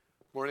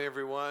Morning,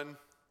 everyone.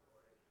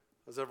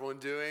 How's everyone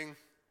doing?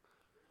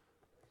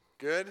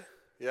 Good?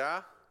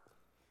 Yeah?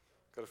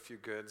 Got a few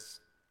goods.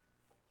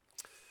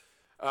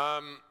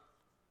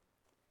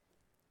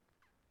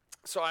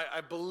 So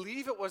I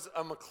believe it was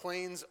a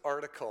Maclean's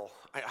article.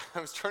 I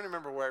was trying to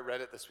remember where I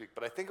read it this week,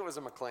 but I think it was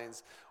a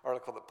Maclean's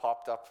article that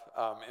popped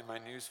up in my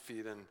news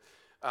feed.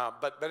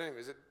 But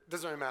anyways, it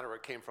doesn't really matter where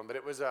it came from. But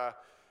it was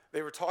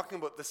they were talking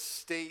about the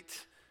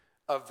state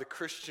of the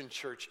Christian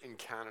church in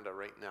Canada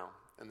right now,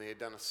 and they had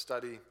done a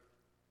study.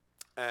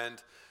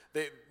 And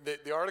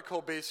the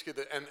article basically,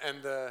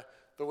 the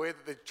way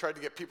that they tried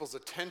to get people's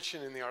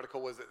attention in the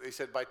article was that they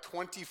said by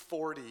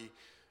 2040,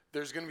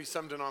 there's going to be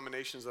some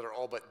denominations that are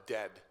all but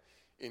dead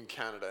in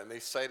Canada. And they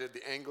cited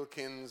the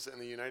Anglicans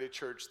and the United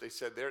Church. They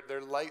said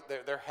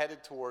they're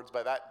headed towards,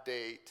 by that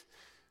date,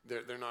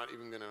 they're not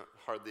even going to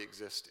hardly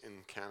exist in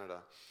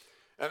Canada.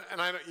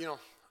 And I don't,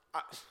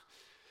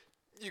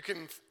 you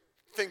can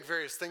think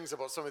various things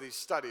about some of these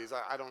studies.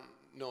 I don't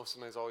know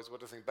sometimes always what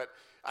to think, but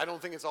I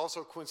don't think it's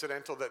also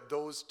coincidental that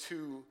those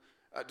two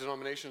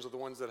denominations are the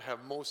ones that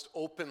have most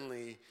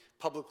openly,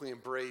 publicly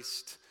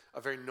embraced a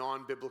very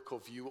non-biblical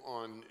view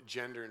on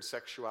gender and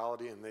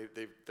sexuality, and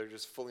they're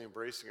just fully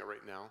embracing it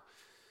right now.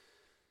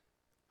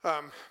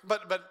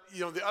 But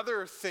the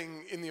other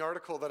thing in the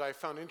article that I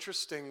found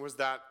interesting was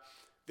that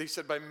they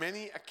said by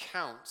many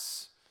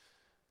accounts,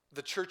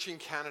 the church in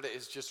Canada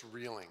is just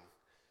reeling.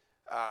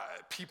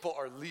 People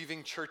are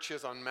leaving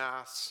churches en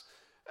masse.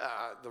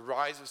 The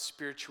rise of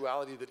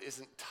spirituality that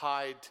isn't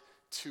tied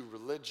to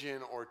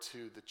religion or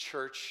to the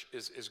church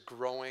is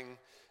growing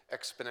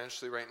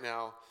exponentially right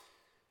now.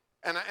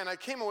 And I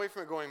came away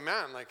from it going,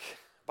 man, like,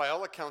 by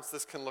all accounts,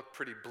 this can look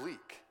pretty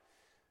bleak,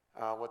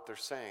 what they're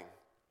saying.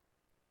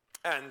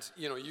 And,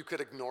 you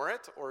could ignore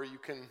it, or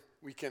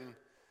we can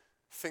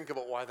think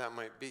about why that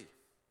might be.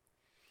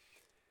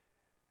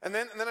 And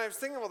then I was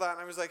thinking about that,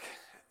 and I was like,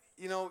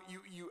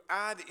 you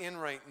add in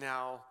right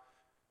now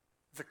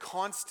the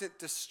constant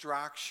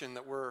distraction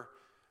that we're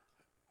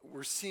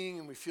seeing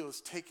and we feel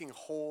is taking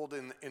hold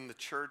in the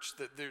church,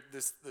 that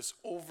this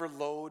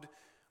overload,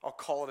 I'll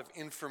call it, of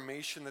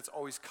information that's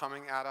always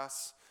coming at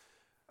us.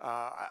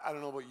 I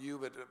don't know about you,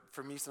 but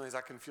for me sometimes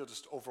that can feel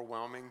just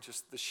overwhelming,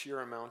 just the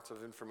sheer amount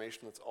of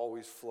information that's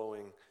always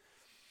flowing.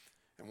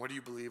 And what do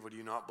you believe? What do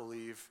you not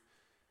believe?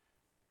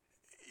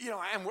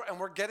 And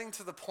we're getting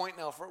to the point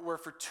now where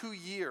for 2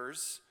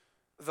 years,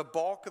 the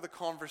bulk of the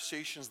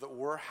conversations that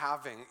we're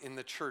having in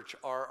the church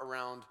are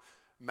around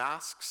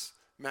masks,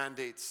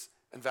 mandates,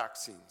 and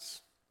vaccines.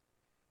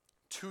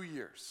 2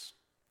 years.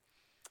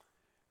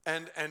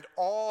 And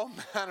all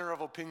manner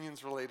of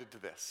opinions related to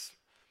this,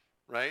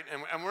 right?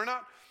 And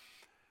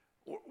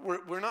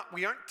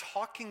we aren't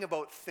talking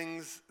about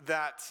things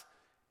that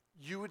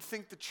you would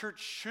think the church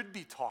should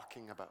be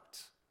talking about,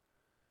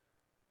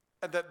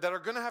 and that are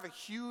going to have a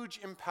huge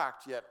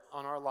impact yet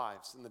on our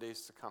lives in the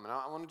days to come. And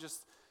I want to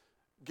just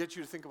get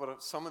you to think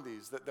about some of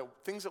these, the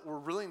things that we're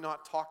really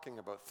not talking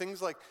about.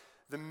 Things like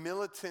the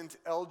militant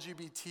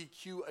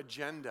LGBTQ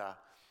agenda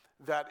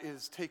that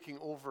is taking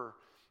over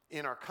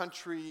in our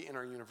country, in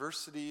our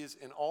universities,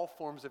 in all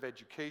forms of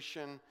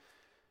education.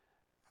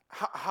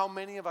 How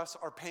many of us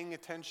are paying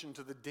attention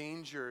to the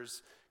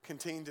dangers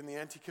contained in the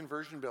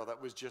anti-conversion bill that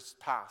was just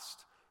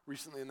passed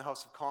recently in the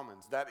House of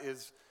Commons? That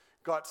is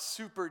got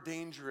super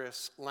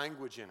dangerous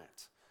language in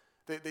it.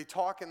 They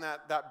talk in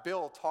that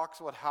bill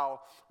talks about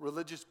how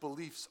religious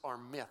beliefs are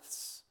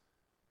myths.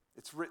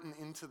 It's written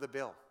into the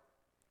bill.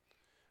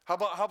 How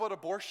about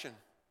abortion?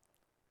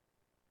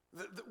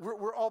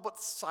 We're all but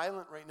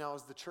silent right now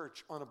as the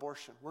church on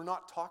abortion. We're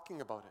not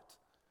talking about it.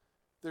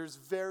 There's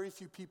very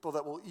few people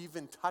that will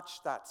even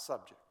touch that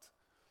subject.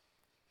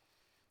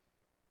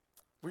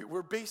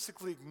 We're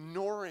basically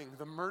ignoring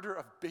the murder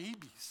of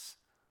babies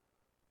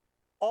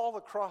all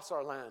across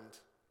our land.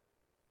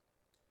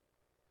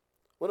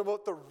 What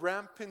about the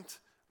rampant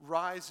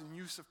rise and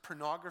use of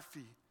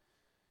pornography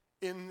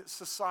in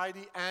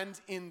society and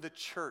in the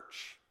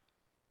church?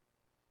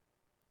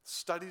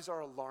 Studies are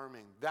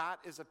alarming. That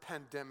is a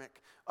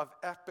pandemic of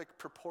epic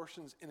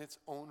proportions in its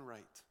own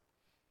right.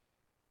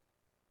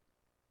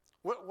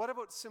 What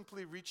about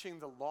simply reaching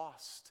the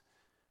lost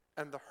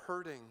and the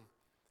hurting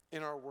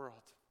in our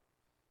world?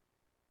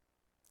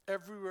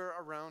 Everywhere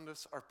around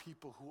us are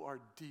people who are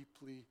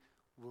deeply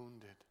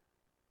wounded.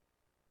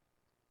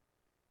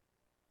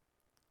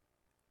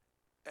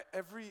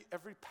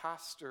 Every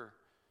pastor,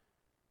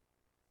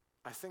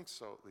 I think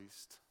so at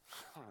least,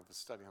 I don't have a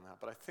study on that,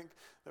 but I think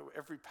that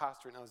every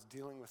pastor right now is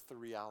dealing with the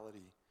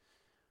reality.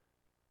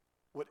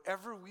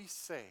 Whatever we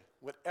say,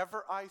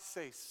 whatever I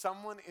say,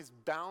 someone is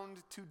bound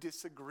to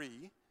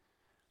disagree,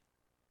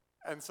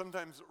 and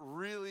sometimes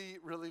really,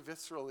 really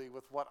viscerally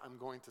with what I'm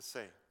going to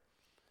say.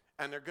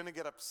 And they're going to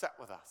get upset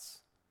with us.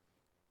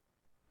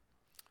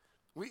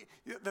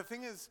 The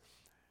thing is,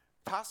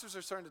 pastors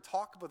are starting to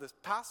talk about this.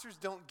 Pastors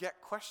don't get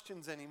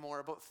questions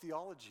anymore about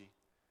theology.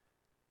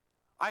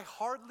 I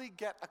hardly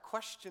get a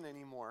question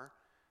anymore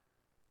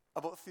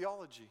about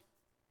theology.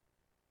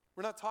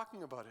 We're not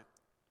talking about it.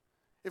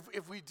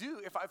 If we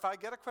do, if I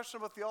get a question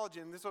about theology,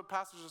 and this is what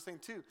pastors are saying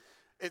too,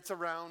 it's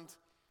around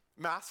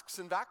masks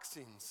and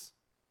vaccines.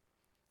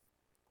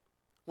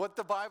 What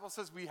the Bible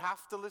says we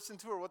have to listen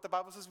to, or what the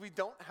Bible says we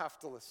don't have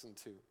to listen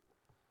to.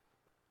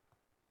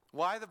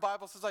 Why the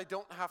Bible says I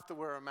don't have to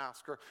wear a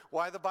mask, or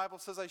why the Bible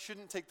says I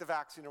shouldn't take the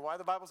vaccine, or why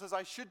the Bible says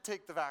I should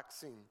take the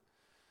vaccine.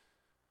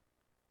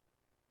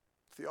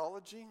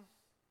 Theology,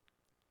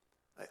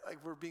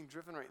 like we're being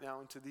driven right now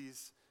into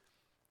this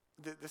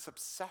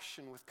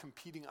obsession with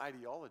competing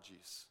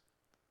ideologies.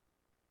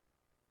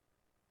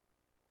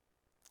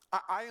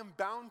 I am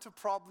bound to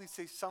probably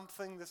say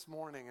something this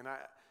morning, and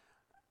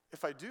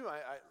if I do,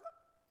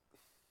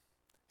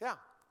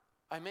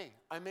 I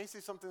may say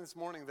something this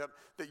morning that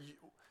you,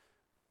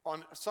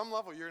 on some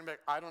level, you're going to be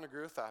like, I don't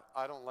agree with that.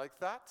 I don't like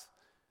that,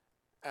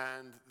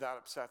 and that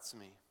upsets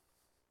me.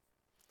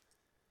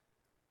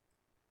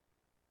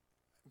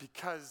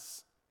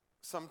 Because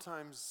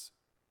sometimes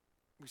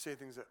we say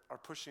things that are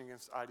pushing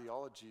against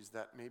ideologies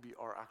that maybe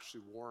are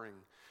actually warring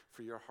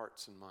for your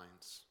hearts and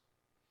minds.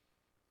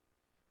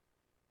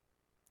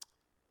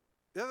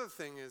 The other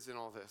thing is in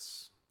all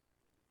this,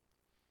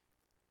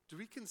 do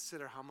we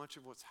consider how much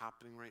of what's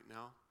happening right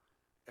now,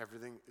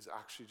 everything is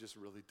actually just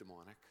really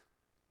demonic?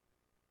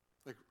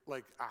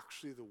 Like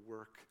actually the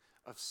work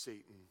of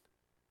Satan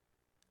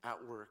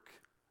at work,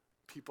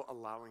 people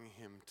allowing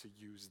him to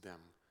use them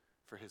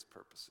for his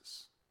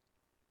purposes.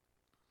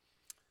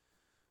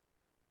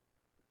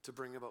 To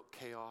bring about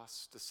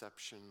chaos,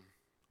 deception,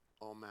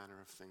 all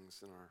manner of things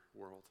in our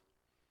world.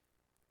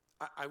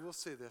 I will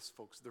say this,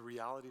 folks, the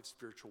reality of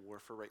spiritual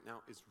warfare right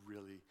now is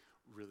really,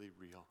 really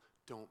real.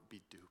 Don't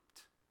be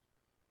duped.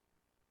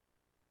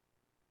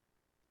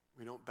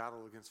 We don't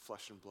battle against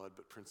flesh and blood,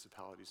 but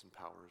principalities and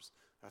powers.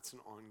 That's an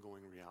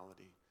ongoing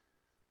reality.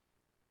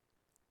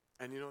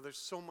 And there's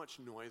so much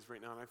noise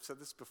right now, and I've said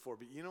this before,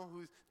 but you know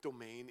whose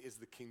domain is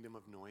the kingdom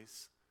of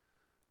noise?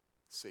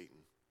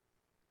 Satan.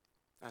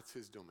 That's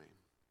his domain.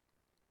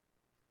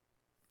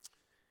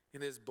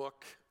 In his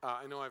book,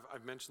 I know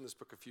I've mentioned this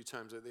book a few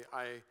times lately,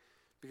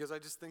 because I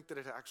just think that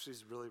it actually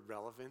is really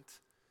relevant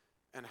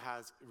and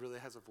really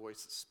has a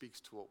voice that speaks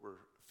to what we're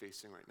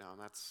facing right now,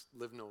 and that's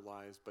Live No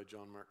Lies by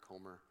John Mark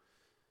Comer.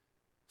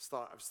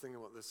 I was thinking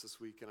about this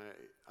week, and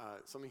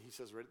something he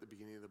says right at the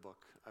beginning of the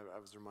book I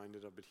was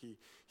reminded of, but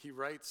he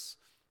writes,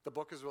 the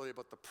book is really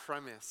about the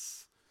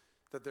premise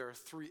that there are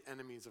three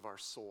enemies of our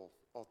soul,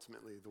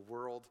 ultimately, the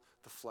world,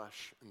 the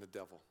flesh, and the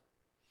devil.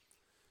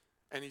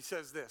 And he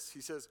says this, he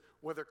says,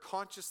 whether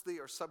consciously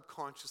or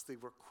subconsciously,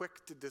 we're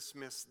quick to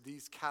dismiss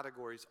these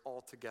categories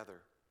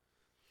altogether.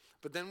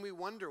 But then we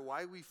wonder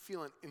why we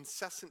feel an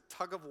incessant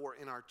tug of war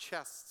in our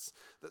chests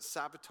that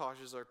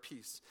sabotages our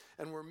peace.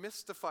 And we're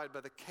mystified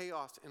by the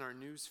chaos in our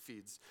news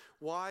feeds.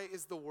 Why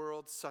is the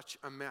world such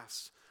a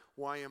mess?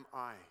 Why am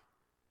I?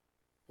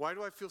 Why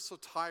do I feel so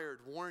tired,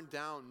 worn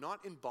down,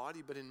 not in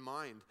body but in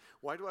mind?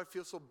 Why do I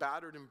feel so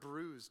battered and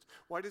bruised?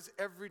 Why does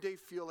every day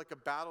feel like a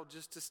battle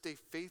just to stay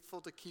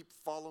faithful to keep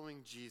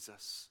following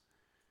Jesus?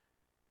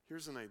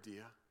 Here's an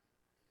idea.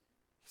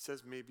 He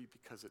says maybe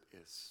because it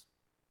is.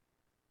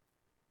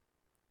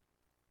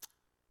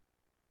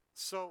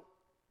 So,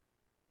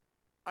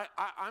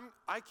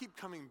 I keep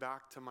coming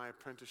back to my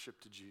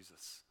apprenticeship to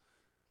Jesus.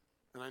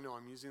 And I know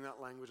I'm using that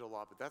language a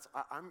lot, but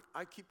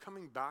I keep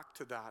coming back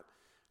to that.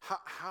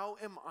 How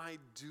am I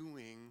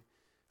doing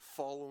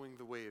following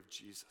the way of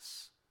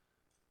Jesus?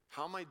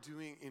 How am I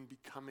doing in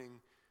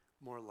becoming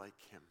more like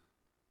him?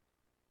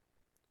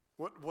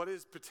 What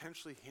is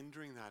potentially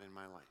hindering that in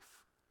my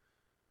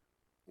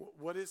life?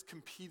 What is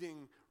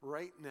competing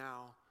right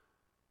now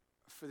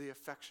for the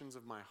affections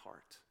of my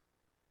heart?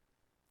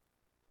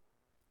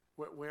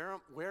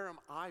 Where am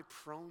I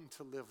prone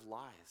to live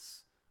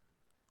lies?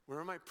 Where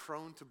am I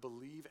prone to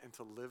believe and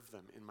to live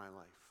them in my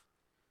life?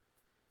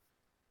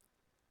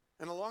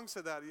 And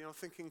alongside that,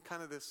 thinking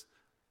kind of this,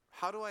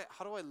 how do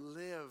I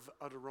live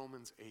out of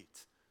Romans 8?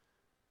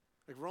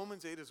 Like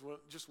Romans 8 is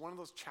just one of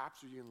those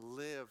chapters you can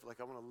live, like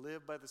I want to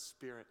live by the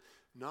Spirit,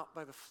 not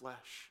by the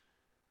flesh,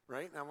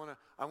 right? And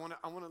I want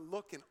to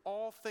look in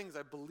all things.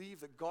 I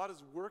believe that God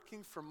is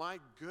working for my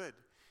good.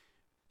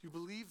 Do you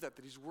believe that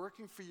he's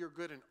working for your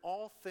good in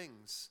all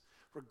things,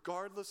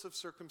 regardless of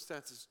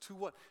circumstances? To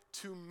what?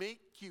 To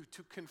make you,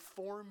 to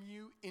conform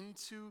you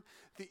into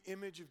the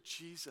image of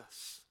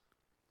Jesus.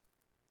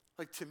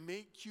 Like to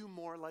make you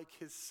more like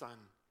his son.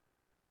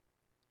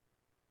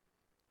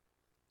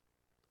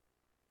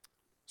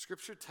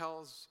 Scripture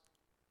tells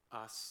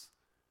us,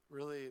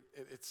 really,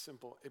 it's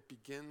simple. It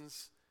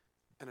begins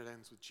and it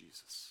ends with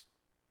Jesus.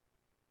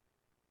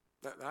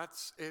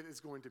 That's it is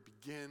going to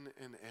begin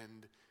and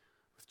end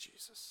with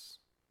Jesus.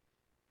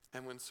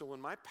 And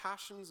when my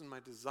passions and my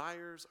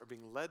desires are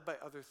being led by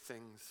other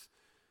things,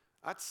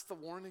 that's the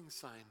warning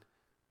sign.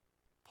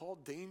 Paul,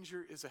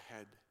 danger is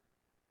ahead.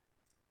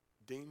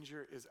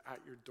 Danger is at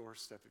your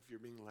doorstep if you're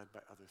being led by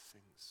other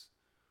things.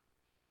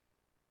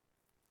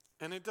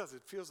 And it does.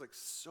 It feels like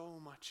so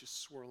much is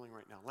swirling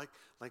right now. Like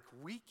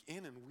week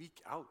in and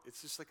week out,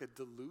 it's just like a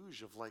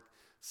deluge of like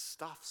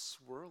stuff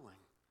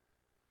swirling.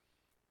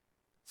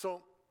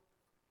 So,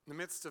 in the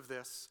midst of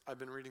this, I've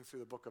been reading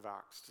through the book of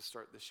Acts to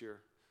start this year.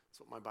 That's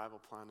what my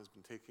Bible plan has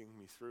been taking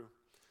me through.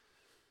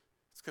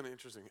 It's kind of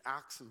interesting.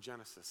 Acts and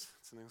Genesis.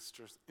 It's an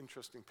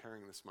interesting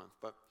pairing this month.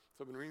 So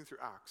I've been reading through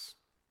Acts.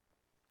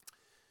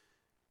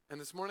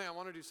 And this morning I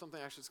want to do something,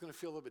 actually, it's going to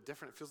feel a little bit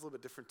different. It feels a little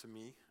bit different to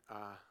me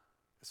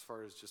as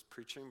far as just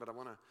preaching. But I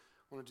want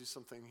to do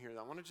something here.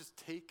 I want to just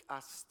take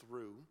us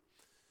through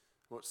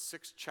about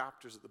 6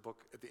 chapters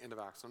at the end of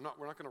Acts. We're not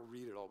going to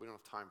read it all. We don't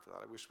have time for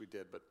that. I wish we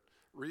did. But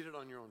read it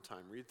on your own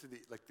time. Read through the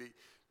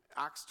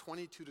Acts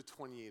 22 to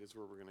 28 is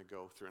where we're going to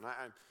go through. And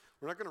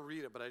we're not going to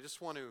read it, but I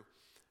just want to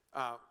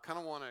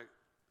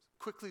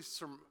quickly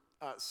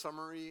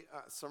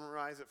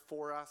summarize it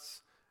for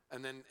us,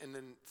 and then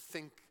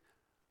think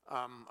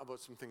about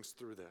some things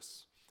through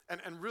this.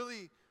 And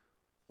really,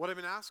 what I've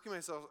been asking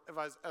myself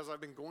as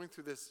I've been going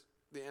through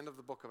the end of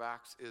the book of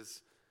Acts,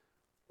 is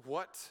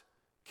what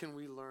can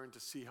we learn to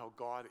see how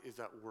God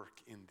is at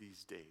work in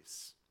these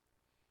days?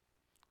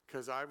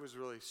 Because I was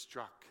really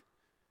struck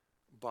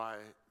by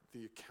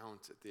the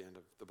account at the end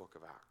of the book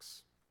of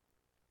Acts.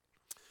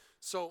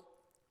 So,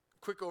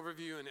 quick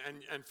overview,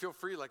 and feel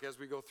free, as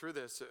we go through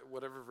this,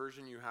 whatever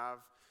version you have,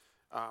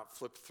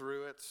 flip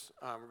through it.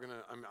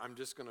 I'm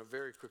just gonna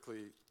very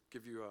quickly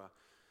give you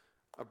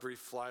a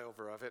brief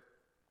flyover of it.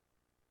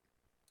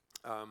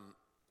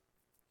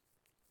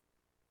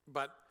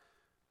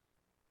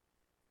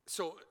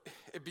 So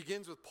it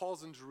begins with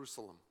Paul's in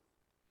Jerusalem,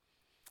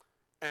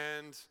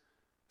 and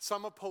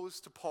some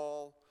opposed to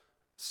Paul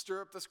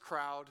stir up this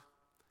crowd.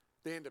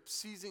 They end up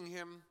seizing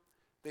him.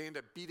 They end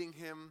up beating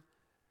him.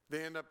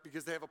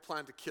 Because they have a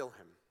plan to kill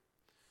him.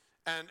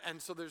 And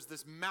so there's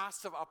this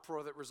massive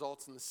uproar that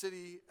results in the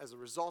city as a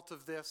result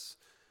of this.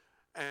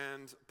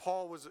 And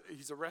Paul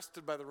he's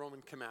arrested by the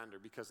Roman commander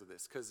because of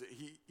this, because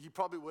he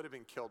probably would have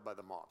been killed by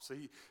the mob.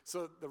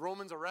 So the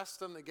Romans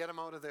arrest him, they get him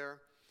out of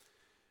there.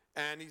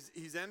 And he's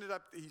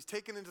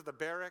taken into the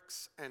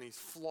barracks and he's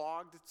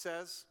flogged, it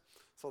says.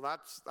 So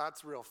that's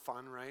real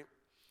fun, right?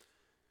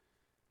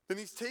 Then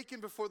he's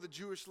taken before the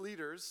Jewish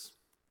leaders.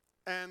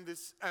 And it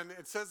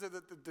says that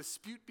the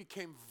dispute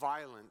became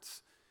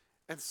violent,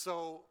 and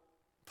so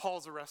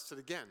Paul's arrested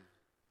again.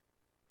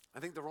 I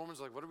think the Romans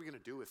are like, what are we going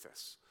to do with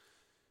this?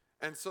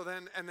 And so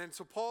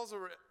Paul's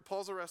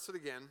arrested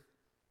again.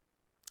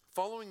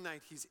 Following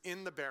night, he's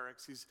in the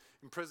barracks, he's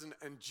in prison,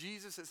 and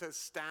Jesus, it says,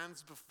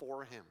 stands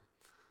before him.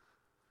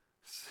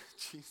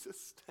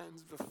 Jesus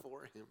stands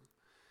before him.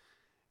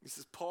 He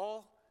says,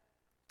 Paul,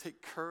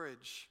 take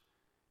courage.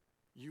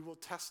 You will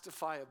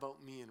testify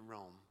about me in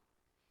Rome.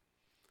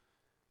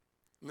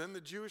 And then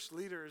the Jewish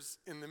leaders,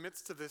 in the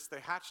midst of this,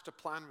 they hatched a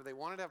plan where they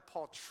wanted to have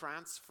Paul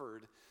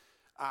transferred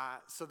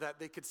so that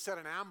they could set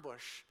an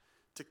ambush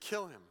to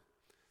kill him.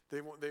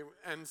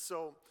 And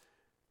so,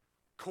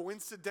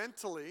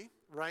 coincidentally,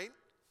 right,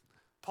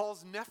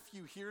 Paul's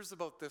nephew hears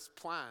about this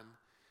plan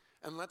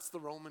and lets the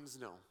Romans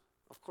know.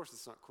 Of course,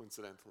 it's not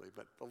coincidentally,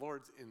 but the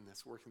Lord's in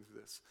this, working through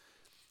this.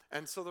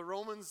 And so the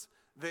Romans,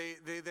 they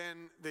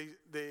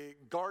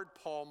guard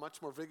Paul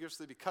much more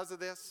vigorously because of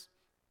this.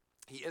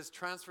 He is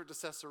transferred to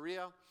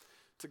Caesarea,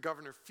 to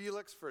Governor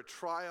Felix for a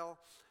trial.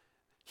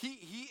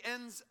 He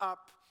ends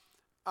up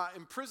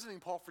imprisoning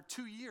Paul for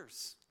 2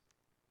 years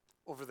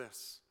over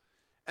this.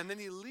 And then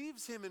he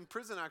leaves him in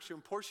prison, actually,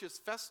 when Porcius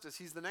Festus,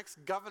 he's the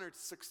next governor to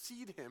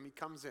succeed him, he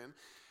comes in.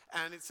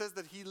 And it says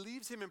that he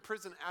leaves him in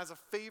prison as a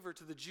favor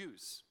to the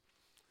Jews.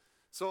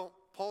 So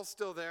Paul's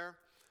still there.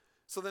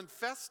 So then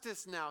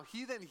Festus now,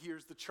 he then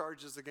hears the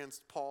charges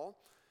against Paul.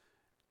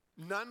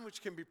 None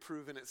which can be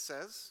proven, it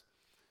says.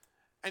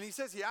 And he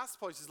asks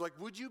Paul, he says,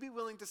 would you be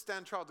willing to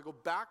stand trial, to go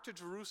back to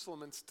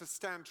Jerusalem and to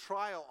stand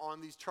trial on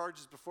these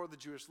charges before the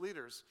Jewish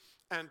leaders?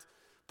 And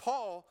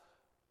Paul,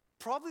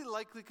 probably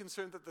likely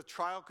concerned that the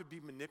trial could be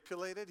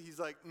manipulated, he's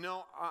like,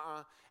 no,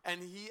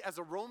 And he, as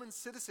a Roman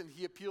citizen,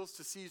 he appeals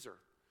to Caesar,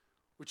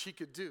 which he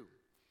could do.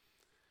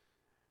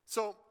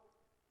 So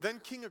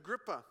then King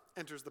Agrippa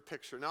enters the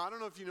picture. Now, I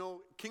don't know if you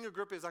know, King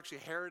Agrippa is actually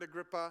Herod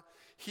Agrippa.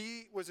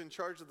 He was in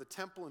charge of the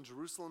temple in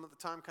Jerusalem at the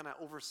time, kind of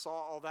oversaw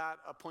all that,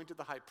 appointed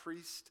the high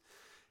priest.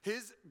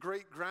 His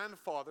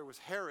great-grandfather was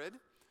Herod,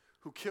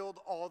 who killed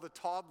all the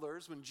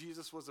toddlers when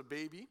Jesus was a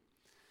baby.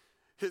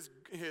 His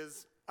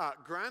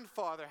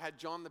grandfather had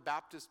John the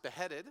Baptist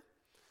beheaded,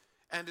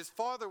 and his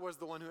father was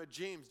the one who had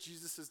James,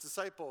 Jesus'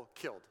 disciple,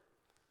 killed.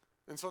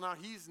 And so now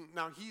he's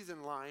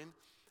in line,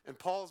 and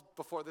Paul's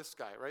before this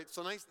guy, right?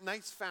 So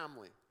nice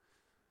family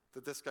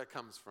that this guy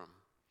comes from.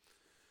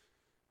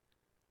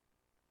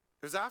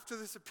 It was after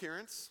this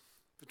appearance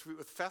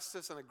with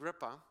Festus and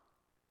Agrippa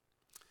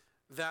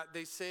that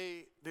they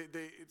say,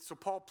 so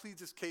Paul pleads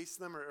his case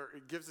to them, or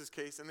gives his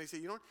case, and they say,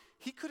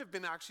 he could have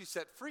been actually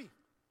set free.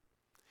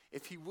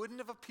 If he wouldn't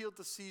have appealed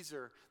to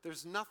Caesar,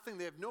 there's nothing,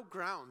 they have no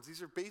grounds.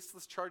 These are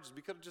baseless charges.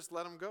 We could have just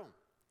let him go.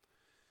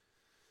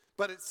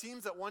 But it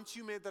seems that once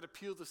you made that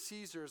appeal to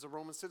Caesar as a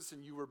Roman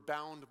citizen, you were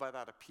bound by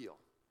that appeal.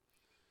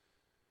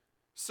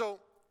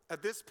 So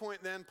at this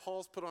point then,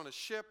 Paul's put on a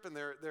ship, and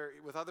they're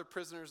with other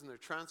prisoners, and they're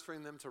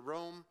transferring them to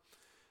Rome.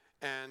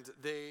 And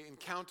they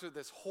encounter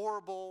these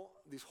horrible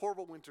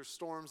winter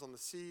storms on the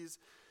seas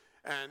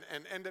and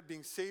end up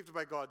being saved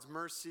by God's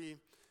mercy.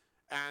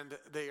 And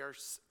they are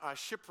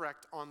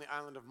shipwrecked on the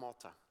island of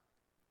Malta.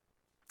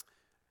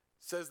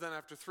 It says then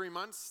after 3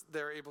 months,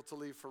 they're able to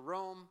leave for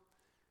Rome.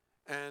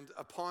 And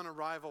upon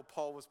arrival,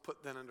 Paul was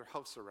put then under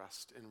house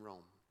arrest in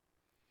Rome.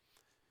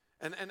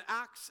 And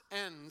Acts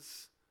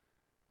ends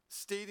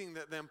stating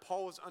that then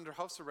Paul was under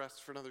house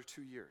arrest for another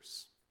 2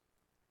 years.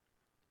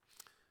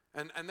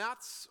 And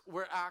that's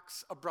where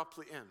Acts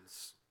abruptly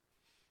ends.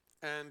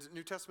 And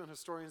New Testament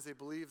historians, they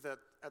believe that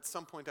at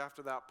some point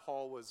after that,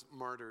 Paul was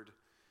martyred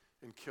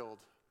and killed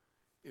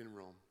in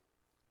Rome.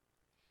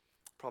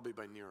 Probably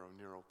by Nero.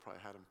 Nero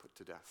probably had him put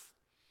to death.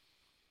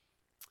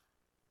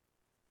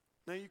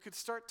 Now you could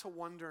start to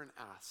wonder and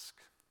ask,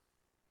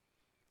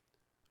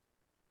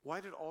 why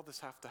did all this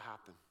have to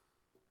happen?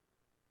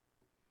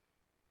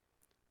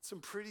 Some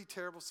pretty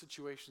terrible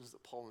situations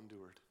that Paul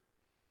endured.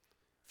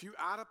 If you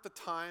add up the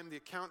time, the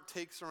account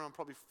takes around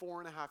probably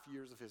 4.5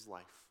 years of his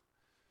life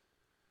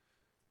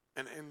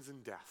and ends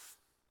in death.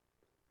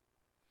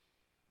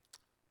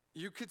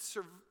 You could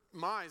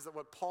surmise that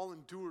what Paul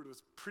endured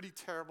was pretty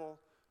terrible,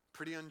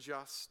 pretty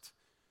unjust.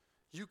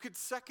 You could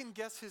second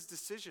guess his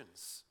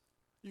decisions.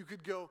 You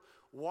could go,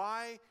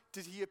 why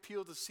did he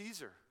appeal to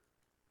Caesar?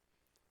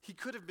 He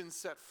could have been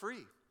set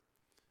free.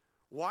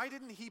 Why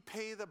didn't he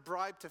pay the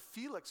bribe to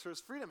Felix for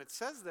his freedom? It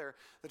says there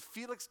that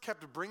Felix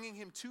kept bringing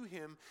him to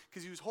him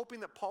because he was hoping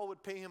that Paul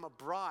would pay him a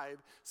bribe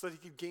so that he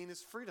could gain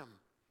his freedom.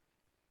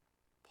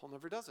 Paul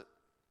never does it.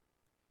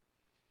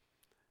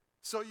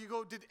 So you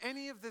go, did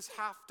any of this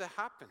have to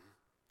happen?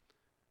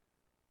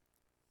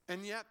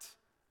 And yet,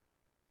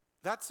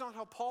 that's not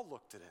how Paul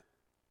looked at it.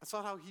 That's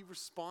not how he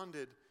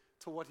responded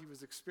to what he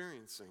was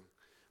experiencing.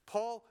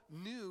 Paul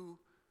knew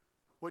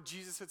what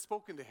Jesus had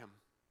spoken to him.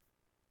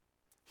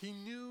 He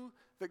knew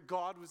that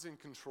God was in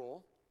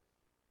control.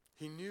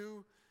 He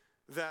knew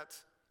that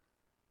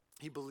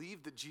he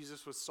believed that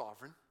Jesus was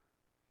sovereign.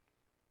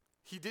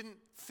 He didn't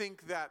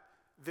think that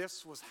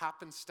this was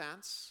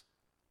happenstance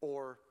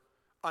or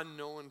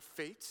unknown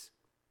fate.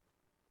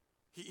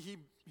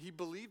 He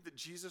believed that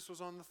Jesus was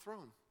on the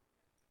throne.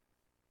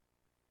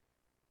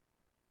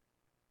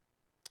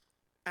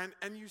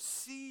 And you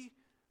see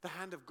the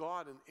hand of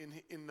God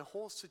in the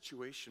whole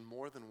situation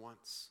more than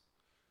once.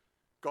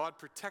 God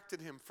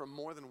protected him from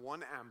more than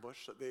one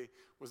ambush that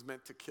was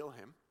meant to kill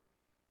him.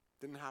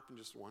 Didn't happen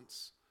just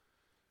once.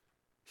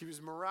 He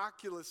was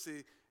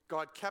miraculously,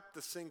 God kept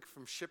the sink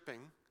from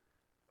shipping,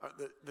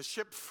 the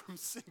ship from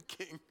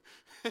sinking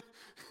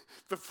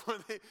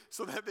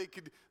so that they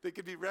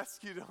could be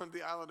rescued on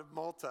the island of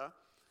Malta.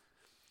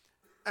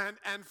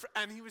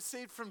 And he was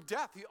saved from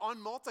death. On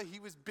Malta,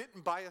 he was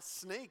bitten by a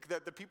snake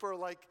that the people are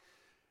like,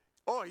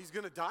 oh, he's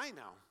going to die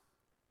now.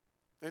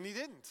 And he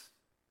didn't.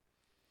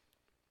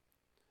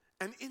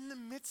 And in the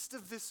midst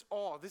of this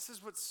awe, this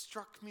is what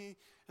struck me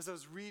as I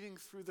was reading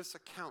through this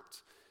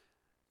account,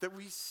 that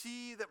we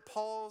see that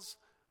Paul's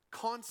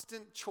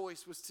constant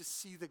choice was to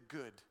see the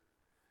good,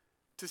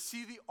 to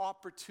see the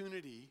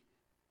opportunity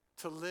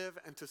to live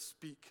and to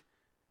speak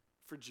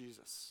for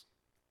Jesus.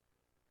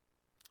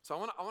 So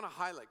I want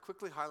to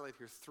quickly highlight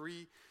here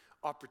 3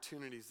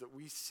 opportunities that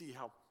we see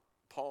how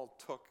Paul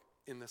took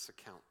in this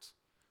account.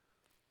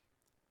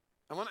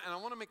 I want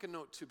to make a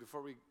note too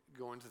before we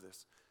go into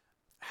this.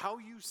 How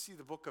you see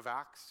the book of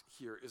Acts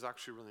here is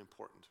actually really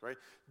important, right?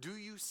 Do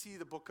you see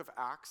the book of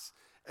Acts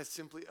as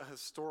simply a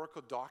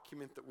historical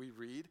document that we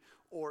read,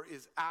 or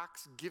is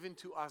Acts given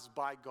to us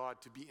by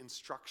God to be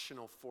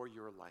instructional for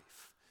your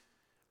life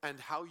and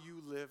how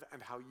you live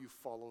and how you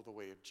follow the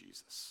way of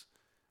Jesus?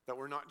 That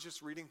we're not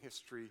just reading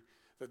history,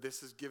 that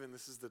this is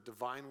the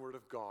divine word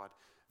of God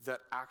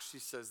that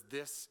actually says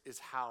this is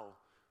how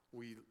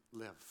we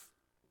live.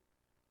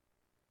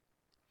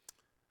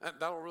 And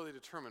that will really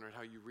determine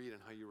how you read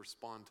and how you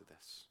respond to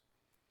this.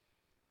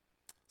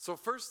 So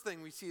first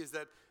thing we see is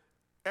that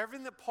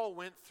everything that Paul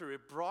went through,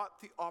 it brought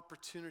the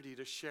opportunity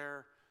to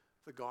share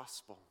the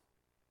gospel.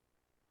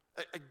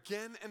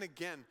 Again and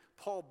again,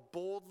 Paul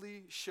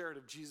boldly shared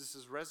of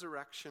Jesus'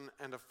 resurrection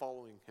and of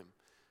following him.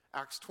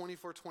 Acts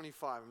 24:25.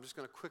 I'm just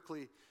going to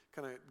quickly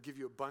kind of give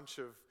you a bunch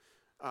of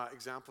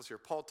examples here.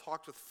 Paul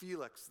talked with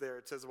Felix there.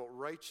 It says about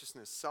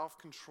righteousness,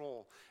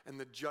 self-control, and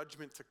the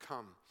judgment to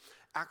come.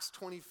 Acts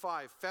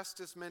 25,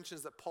 Festus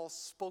mentions that Paul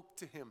spoke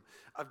to him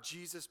of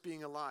Jesus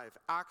being alive.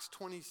 Acts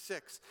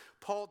 26,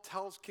 Paul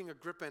tells King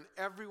Agrippa and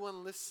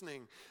everyone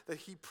listening that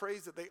he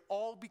prays that they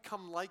all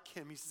become like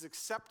him. He says,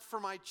 except for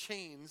my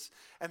chains,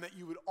 and that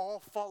you would all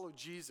follow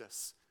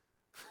Jesus.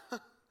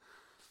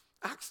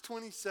 Acts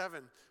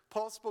 27,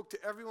 Paul spoke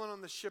to everyone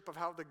on the ship of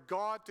how the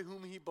God to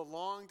whom he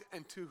belonged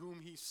and to whom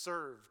he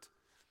served.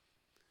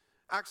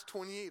 Acts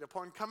 28,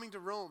 upon coming to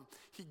Rome,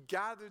 he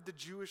gathered the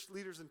Jewish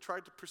leaders and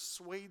tried to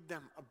persuade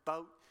them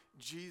about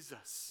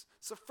Jesus.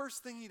 It's the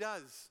first thing he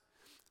does.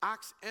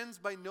 Acts ends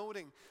by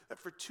noting that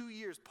for 2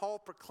 years, Paul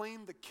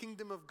proclaimed the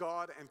kingdom of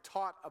God and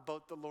taught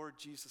about the Lord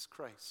Jesus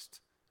Christ.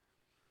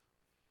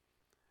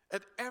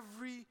 At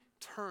every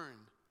turn,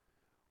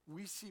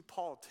 we see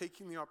Paul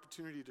taking the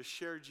opportunity to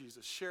share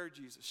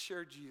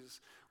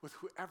Jesus with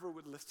whoever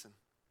would listen.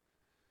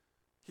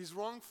 He's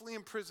wrongfully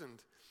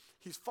imprisoned.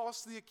 He's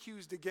falsely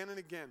accused again and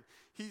again.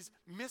 He's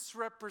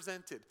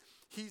misrepresented.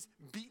 He's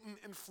beaten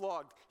and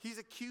flogged. He's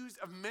accused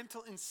of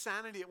mental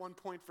insanity at one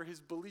point for his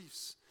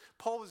beliefs.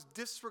 Paul is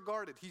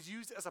disregarded. He's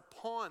used as a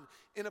pawn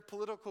in a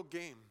political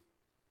game.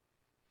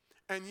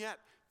 And yet,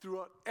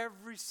 throughout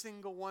every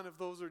single one of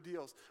those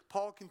ordeals,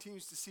 Paul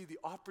continues to see the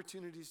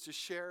opportunities to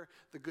share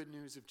the good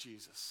news of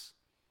Jesus.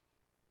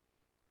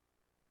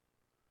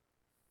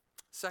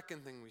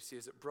 Second thing we see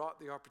is it brought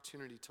the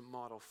opportunity to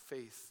model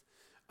faith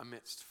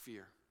amidst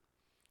fear.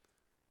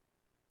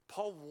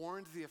 Paul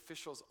warned the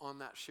officials on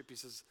that ship. He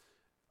says,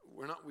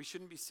 we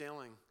shouldn't be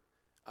sailing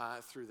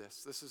through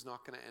this. This is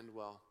not going to end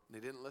well. And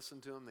they didn't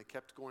listen to him. They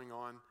kept going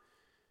on.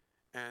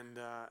 And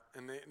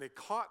they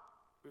caught,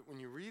 when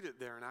you read it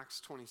there in Acts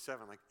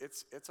 27, like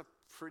it's a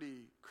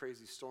pretty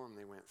crazy storm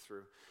they went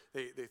through.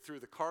 They threw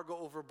the cargo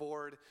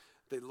overboard.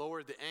 They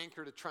lowered the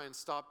anchor to try and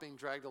stop being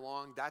dragged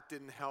along. That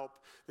didn't help.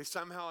 They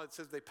somehow, it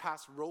says they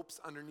passed ropes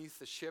underneath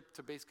the ship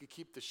to basically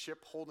keep the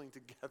ship holding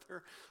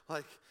together.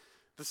 Like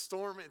the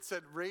storm, it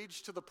said,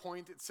 raged to the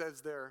point, it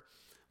says there,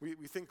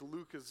 we think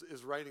Luke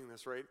is writing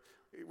this, right?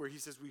 Where he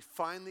says, we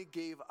finally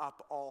gave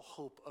up all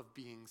hope of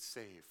being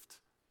saved.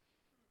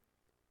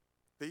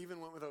 They even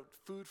went without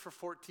food for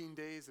 14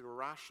 days. They were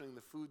rationing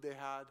the food they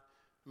had.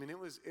 I mean, it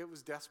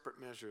was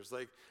desperate measures.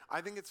 Like,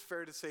 I think it's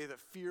fair to say that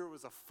fear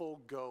was a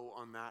full go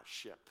on that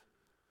ship.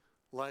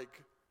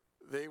 Like,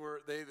 they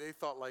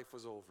thought life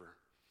was over.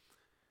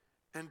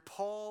 And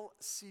Paul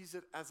sees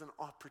it as an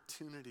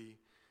opportunity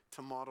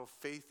to model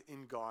faith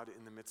in God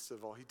in the midst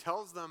of all. He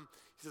tells them,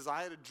 he says,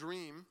 I had a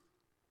dream.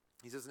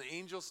 He says, an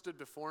angel stood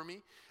before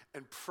me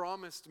and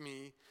promised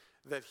me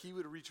that he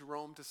would reach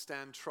Rome to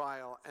stand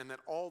trial and that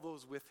all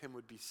those with him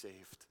would be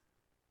saved.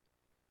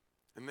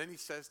 And then he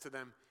says to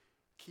them,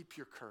 keep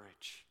your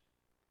courage.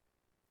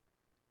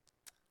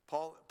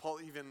 Paul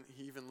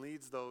even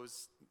leads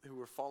those who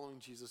were following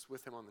Jesus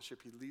with him on the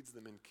ship. He leads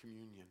them in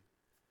communion.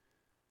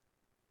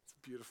 It's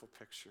a beautiful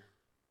picture.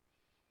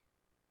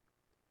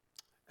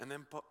 And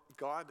then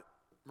God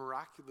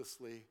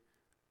miraculously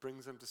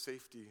brings them to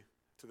safety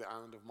to the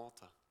island of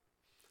Malta.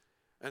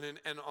 And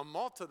on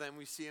Malta then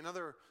we see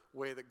another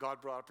way that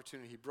God brought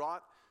opportunity. He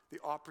brought the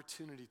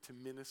opportunity to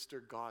minister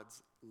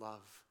God's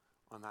love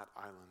on that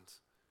island.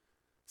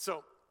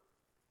 So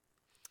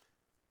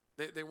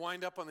they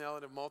wind up on the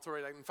island of Malta,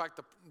 right? In fact,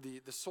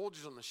 the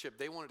soldiers on the ship,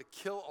 they wanted to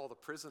kill all the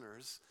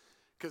prisoners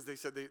because they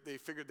said they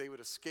figured they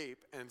would escape.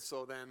 And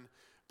so then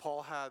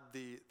Paul had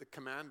the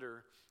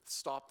commander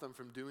stop them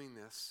from doing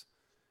this.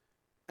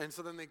 And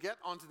so then they get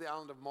onto the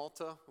island of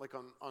Malta, like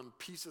on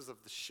pieces of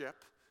the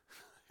ship.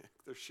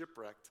 They're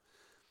shipwrecked.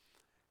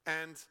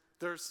 And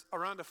there's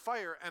around a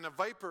fire, and a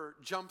viper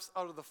jumps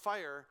out of the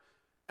fire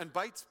and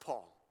bites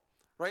Paul,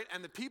 right?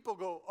 And the people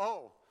go,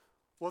 oh,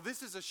 well,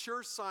 this is a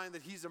sure sign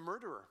that he's a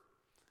murderer.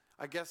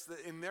 I guess that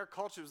in their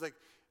culture, it was like,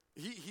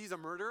 he's a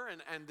murderer,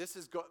 and this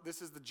is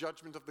the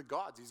judgment of the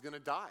gods. He's going to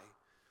die.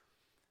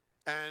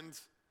 And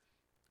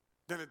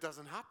then it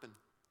doesn't happen.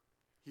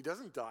 He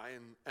doesn't die,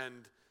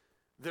 and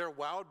they're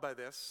wowed by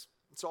this.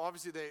 So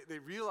obviously they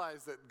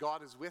realize that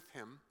God is with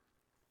him.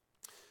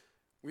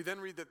 We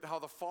then read that how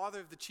the father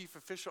of the chief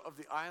official of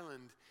the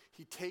island,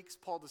 he takes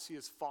Paul to see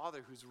his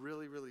father who's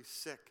really, really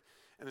sick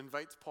and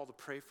invites Paul to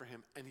pray for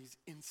him, and he's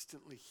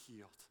instantly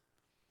healed.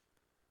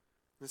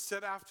 And it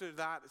said after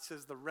that, it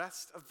says the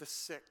rest of the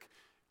sick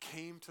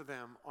came to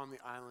them on the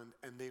island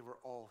and they were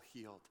all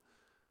healed.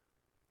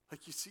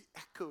 Like you see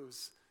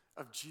echoes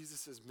of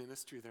Jesus'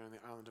 ministry there on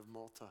the island of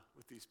Malta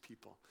with these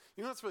people.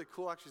 You know what's really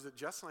cool actually is that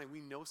Jess and I,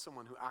 we know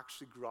someone who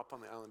actually grew up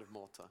on the island of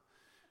Malta.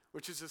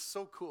 Which is just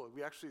so cool.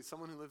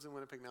 Someone who lives in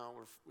Winnipeg now,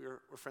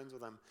 we're friends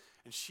with them,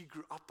 and she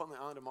grew up on the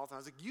island of Malta. I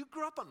was like, you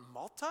grew up on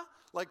Malta?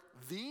 Like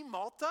the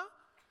Malta?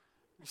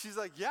 And she's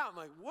like, yeah. I'm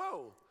like,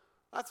 whoa,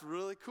 that's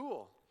really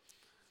cool.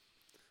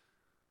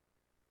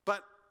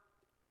 But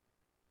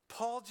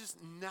Paul just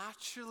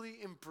naturally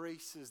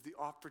embraces the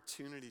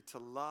opportunity to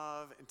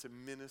love and to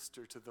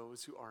minister to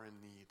those who are in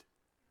need.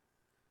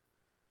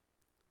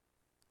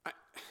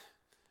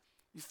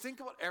 You think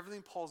about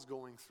everything Paul's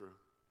going through.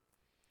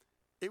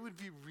 It would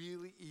be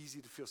really easy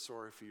to feel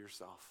sorry for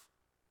yourself,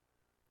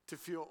 to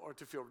feel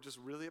just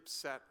really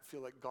upset,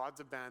 feel like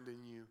God's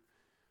abandoned you.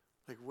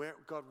 Like,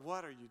 God,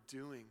 what are you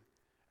doing?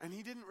 And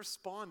he didn't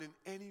respond in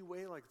any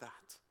way like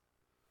that.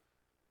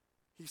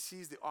 He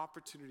sees the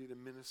opportunity to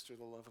minister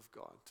the love of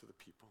God to the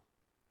people.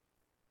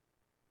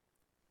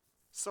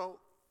 So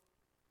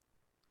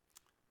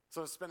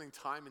I was spending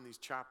time in these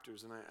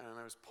chapters, and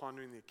I was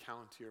pondering the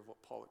account here of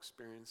what Paul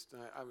experienced,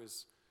 and I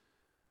was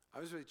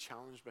really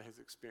challenged by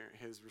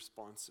his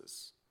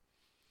responses.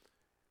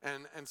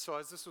 And so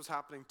as this was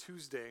happening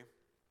Tuesday,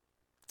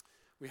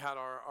 we had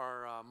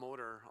our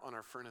motor on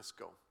our furnace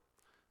go.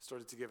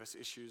 Started to give us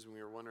issues, and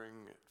we were wondering,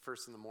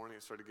 first in the morning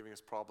it started giving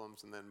us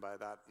problems, and then by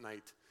that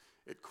night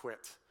it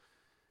quit.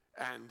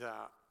 And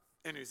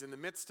anyways, in the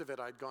midst of it,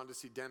 I'd gone to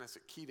see Dennis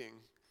at Keating,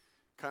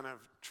 kind of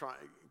try,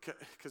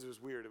 because it was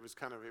weird. It was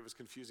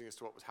confusing as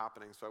to what was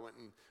happening. So I went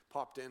and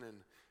popped in and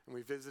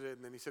we visited.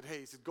 And then he said,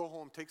 hey, go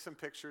home, take some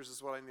pictures. This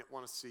is what I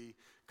want to see.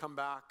 Come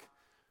back,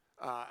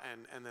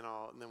 and then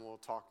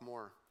we'll talk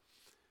more.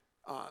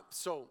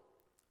 So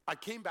I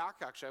came back,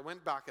 actually. I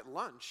went back at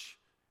lunch,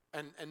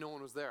 and no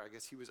one was there. I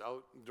guess he was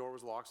out. The door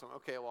was locked. So I'm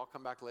okay, well, I'll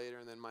come back later.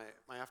 And then my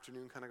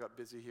afternoon kind of got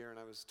busy here, and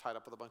I was tied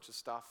up with a bunch of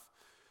stuff.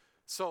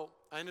 So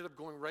I ended up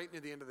going right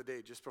near the end of the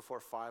day, just before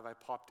 5. I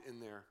popped in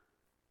there.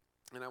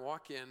 And I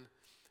walk in,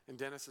 and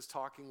Dennis is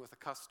talking with a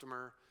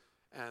customer,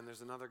 and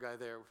there's another guy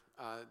there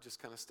just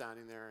kind of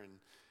standing there.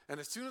 And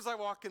as soon as I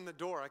walk in the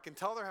door, I can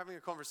tell they're having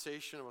a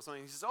conversation about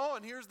something. He says, oh,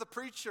 and here's the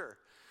preacher.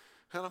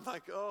 And I'm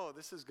like, oh,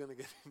 this is going to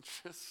get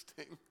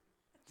interesting.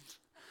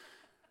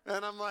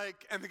 And I'm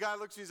like, and the guy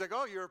looks at me, he's like,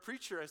 oh, you're a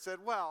preacher. I said,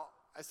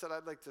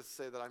 I'd like to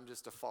say that I'm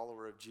just a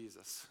follower of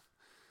Jesus.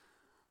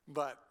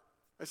 But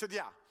I said,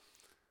 yeah.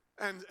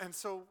 And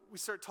so we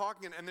start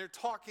talking, and they're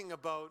talking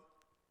about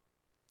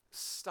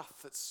stuff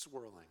that's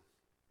swirling.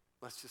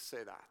 Let's just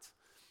say that.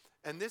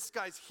 And this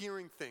guy's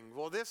hearing things.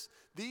 Well,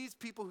 these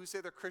people who say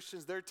they're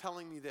Christians, they're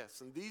telling me this.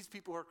 And these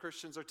people who are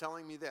Christians are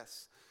telling me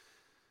this.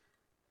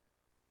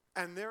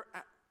 And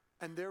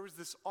there was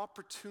this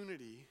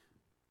opportunity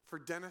for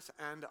Dennis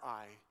and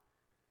I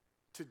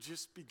to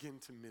just begin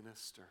to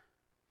minister.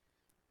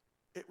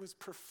 It was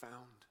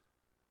profound.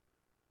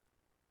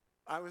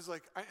 I was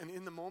like, and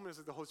in the moment, it was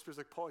like the Holy Spirit was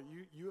like, Paul,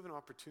 you have an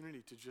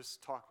opportunity to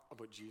just talk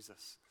about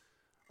Jesus.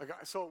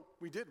 So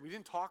we did. We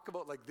didn't talk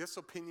about like this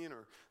opinion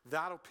or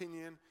that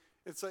opinion.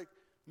 It's like,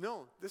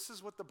 no, this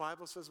is what the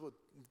Bible says about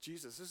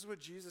Jesus. This is what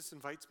Jesus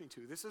invites me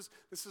to. This is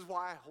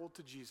why I hold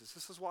to Jesus.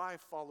 This is why I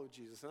follow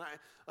Jesus. And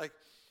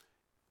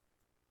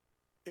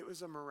it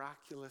was a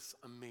miraculous,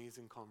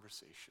 amazing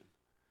conversation.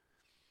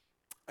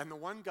 And the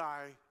one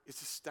guy is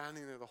just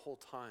standing there the whole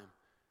time,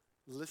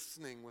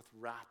 listening with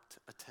rapt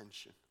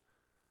attention.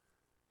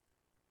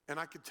 And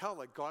I could tell,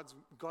 like,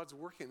 God's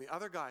working. The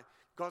other guy,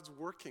 God's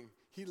working.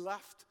 He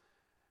left.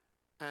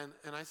 And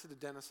I said to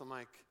Dennis, I'm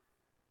like,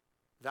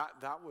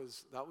 that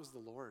was the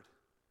Lord.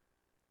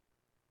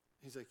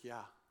 He's like,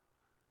 yeah.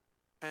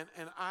 And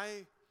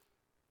I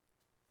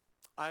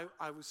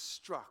was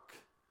struck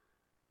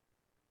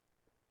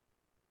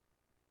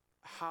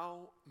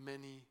how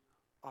many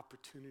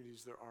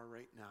opportunities there are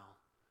right now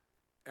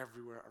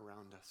everywhere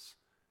around us.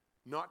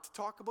 Not to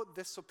talk about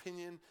this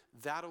opinion,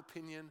 that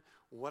opinion,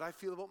 what I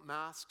feel about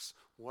masks,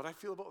 what I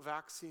feel about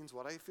vaccines,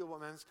 what I feel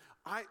about masks.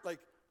 I like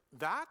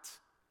that.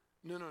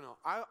 No.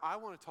 I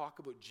want to talk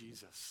about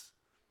Jesus.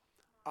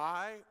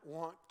 I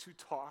want to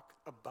talk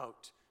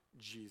about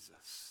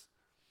Jesus.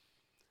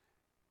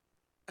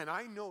 And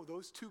I know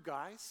those two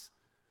guys,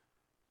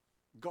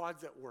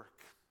 God's at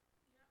work.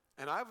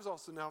 And I was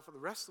also now, for the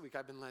rest of the week,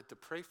 I've been led to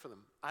pray for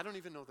them. I don't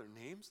even know their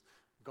names.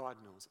 God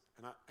knows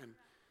it.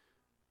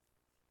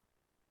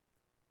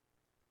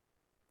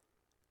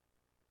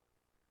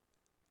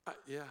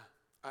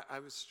 I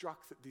was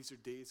struck that these are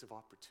days of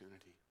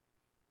opportunity.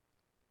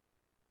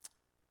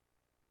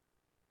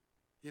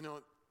 You know,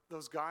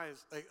 those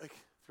guys, like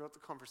throughout the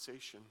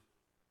conversation,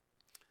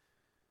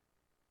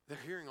 they're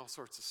hearing all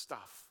sorts of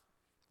stuff,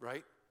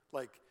 right?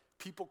 Like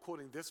people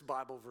quoting this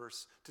Bible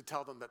verse to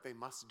tell them that they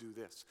must do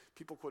this.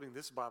 People quoting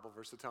this Bible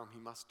verse to tell him he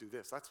must do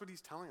this. That's what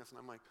he's telling us. And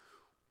I'm like,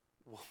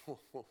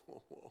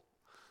 whoa.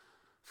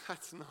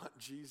 That's not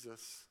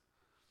Jesus.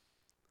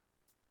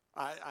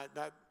 I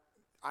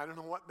don't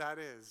know what that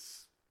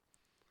is.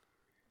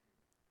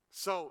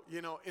 So,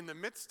 you know, in the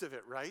midst of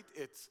it, right,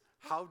 it's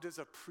how does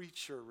a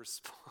preacher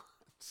respond?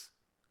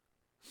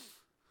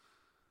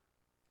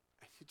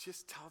 And you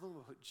just tell them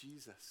about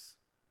Jesus.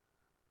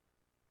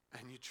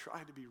 And you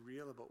try to be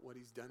real about what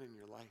he's done in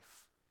your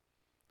life.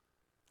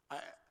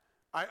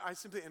 I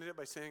simply ended up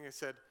by saying, I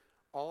said,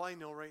 all I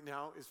know right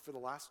now is for the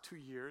last 2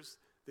 years,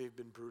 they've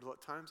been brutal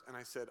at times. And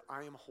I said,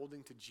 I am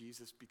holding to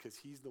Jesus because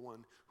he's the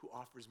one who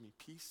offers me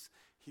peace.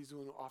 He's the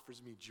one who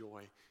offers me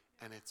joy.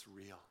 And it's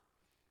real.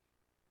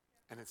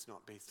 And it's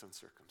not based on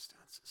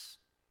circumstances.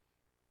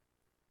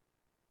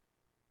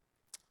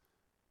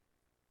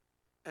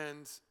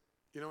 And,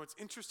 you know, it's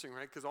interesting,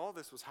 right? Because all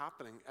this was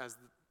happening as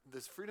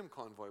this freedom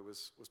convoy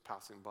was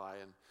passing by.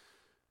 And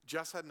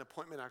Jess had an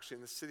appointment actually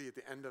in the city at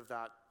the end of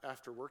that,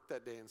 after work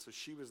that day. And so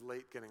she was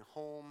late getting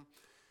home.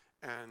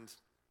 And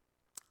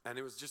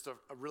it was just a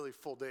really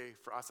full day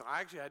for us. And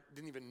I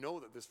didn't even know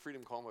that this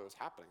freedom convoy was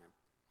happening.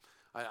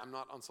 I'm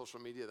not on social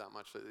media that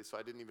much lately, so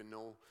I didn't even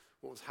know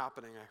what was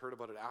happening. I heard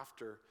about it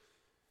after.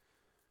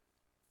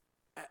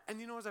 And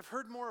you know, as I've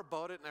heard more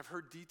about it and I've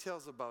heard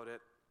details about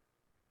it,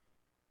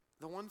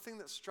 the one thing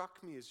that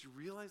struck me is you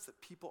realize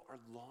that people are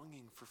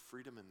longing for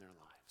freedom in their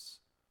lives.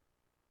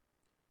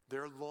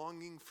 They're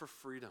longing for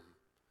freedom.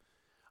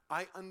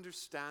 I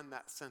understand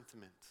that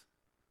sentiment.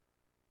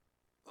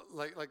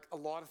 Like a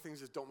lot of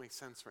things just don't make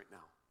sense right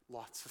now.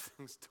 Lots of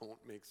things don't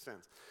make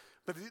sense.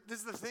 But this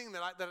is the thing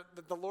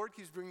that the Lord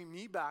keeps bringing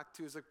me back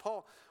to is like,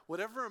 Paul,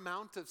 whatever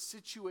amount of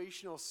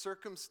situational,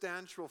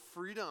 circumstantial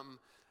freedom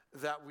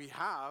that we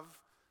have,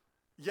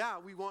 yeah,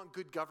 we want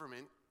good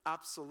government.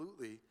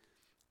 Absolutely.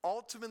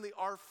 Ultimately,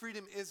 our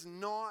freedom is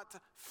not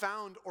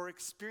found or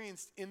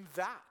experienced in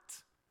that.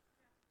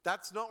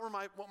 That's not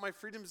what my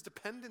freedom is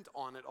dependent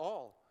on at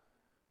all.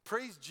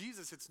 Praise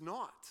Jesus, it's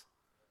not.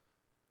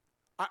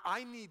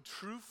 I need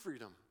true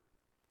freedom.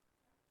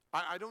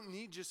 I don't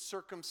need just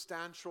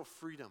circumstantial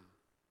freedom.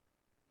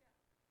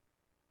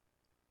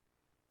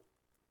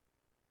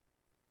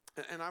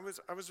 And I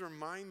was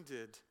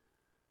reminded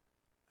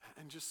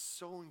and just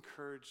so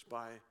encouraged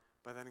by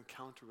that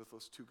encounter with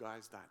those two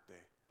guys that day.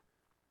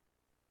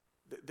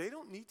 They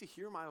don't need to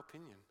hear my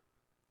opinion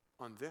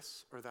on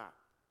this or that.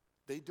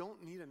 They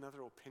don't need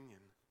another opinion.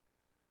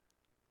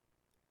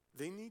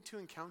 They need to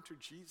encounter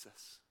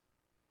Jesus.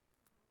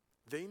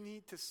 They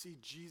need to see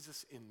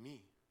Jesus in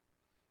me.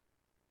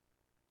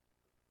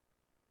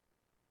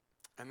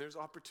 And there's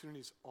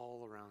opportunities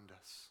all around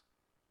us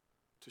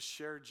to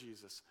share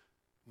Jesus,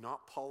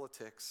 not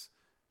politics,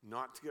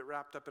 not to get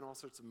wrapped up in all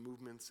sorts of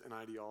movements and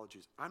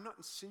ideologies. I'm not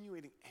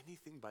insinuating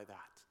anything by that.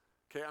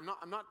 Okay, I'm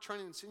not trying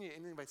to insinuate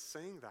anything by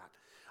saying that.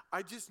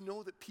 I just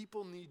know that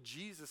people need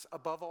Jesus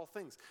above all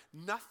things.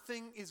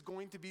 Nothing is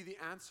going to be the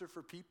answer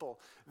for people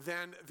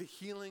than the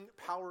healing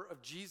power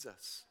of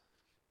Jesus.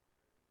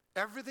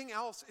 Everything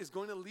else is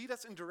going to lead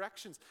us in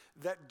directions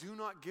that do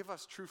not give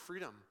us true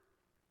freedom.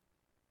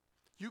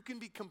 You can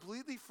be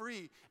completely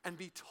free and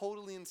be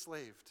totally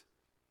enslaved.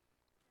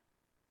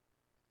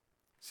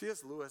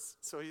 C.S. Lewis,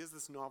 so he has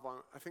this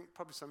novel, I think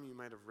probably some of you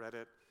might have read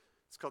it.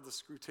 It's called The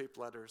Screwtape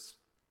Letters.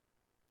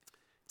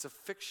 It's a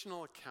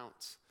fictional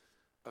account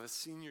of a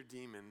senior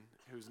demon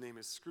whose name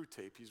is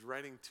Screwtape. He's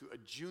writing to a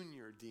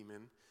junior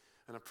demon,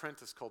 an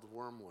apprentice called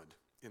Wormwood.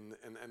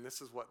 And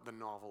this is what the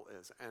novel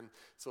is. And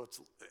so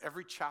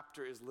every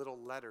chapter is little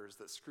letters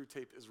that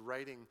Screwtape is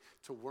writing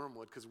to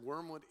Wormwood, because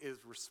Wormwood is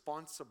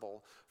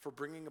responsible for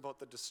bringing about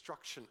the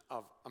destruction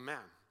of a man,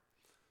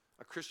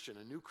 a Christian,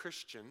 a new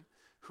Christian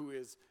who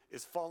is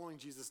following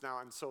Jesus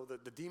now. And so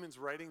the demon's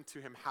writing to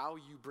him how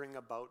you bring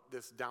about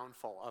this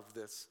downfall of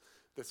this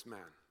man.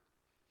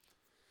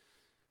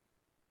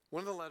 One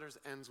of the letters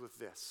ends with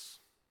this: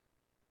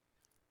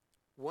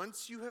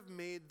 once you have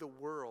made the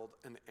world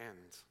an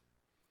end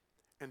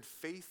and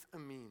faith a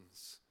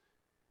means,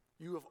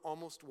 you have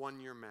almost won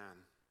your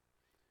man,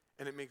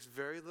 and it makes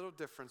very little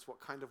difference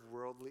what kind of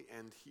worldly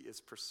end he is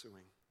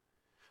pursuing,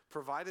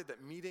 provided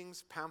that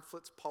meetings,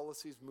 pamphlets,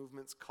 policies,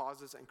 movements,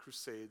 causes, and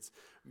crusades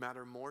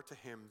matter more to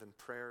him than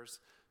prayers,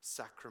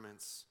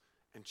 sacraments,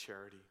 and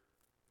charity.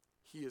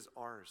 He is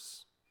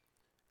ours,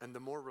 and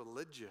the more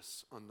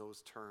religious on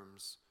those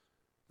terms,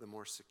 the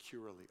more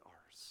securely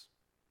ours.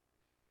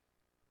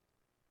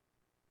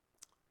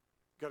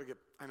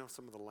 I know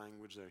some of the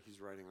language that he's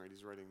writing, right?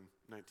 He's writing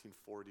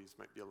 1940s,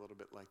 might be a little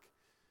bit like,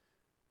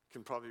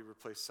 can probably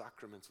replace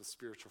sacraments with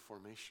spiritual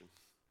formation.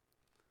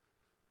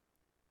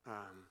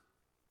 What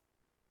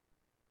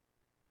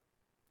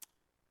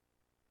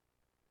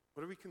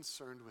are we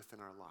concerned with in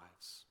our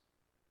lives?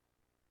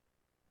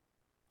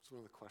 It's one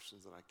of the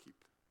questions that I keep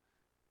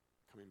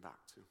coming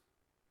back to.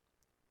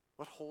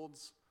 What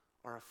holds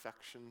our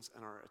affections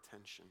and our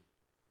attention?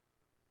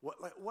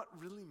 What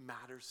really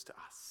matters to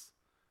us?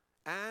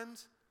 And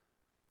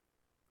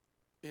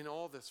in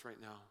all this right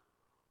now,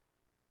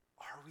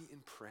 are we in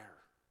prayer?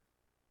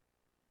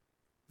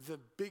 The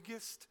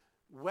biggest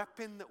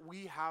weapon that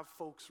we have,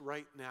 folks,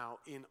 right now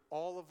in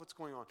all of what's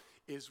going on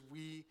is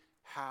we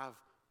have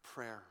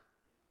prayer.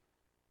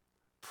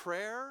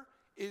 Prayer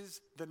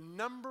is the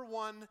number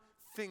one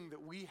thing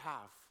that we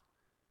have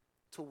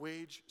to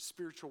wage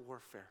spiritual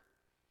warfare.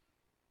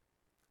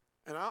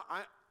 And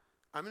I'm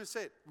going to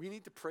say it. We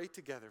need to pray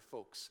together,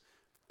 folks.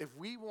 If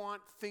we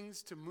want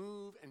things to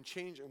move and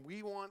change, and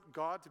we want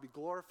God to be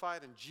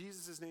glorified and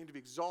Jesus' name to be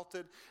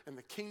exalted and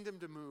the kingdom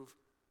to move,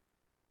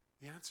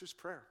 the answer is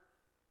prayer.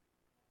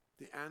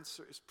 The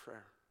answer is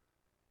prayer.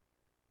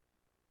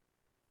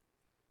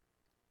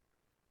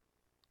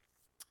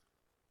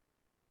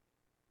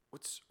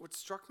 What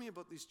struck me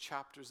about these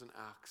chapters in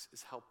Acts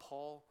is how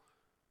Paul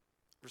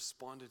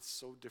responded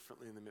so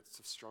differently in the midst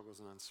of struggles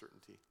and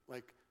uncertainty.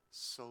 Like,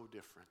 so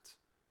different.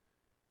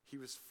 He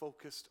was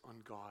focused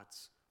on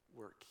God's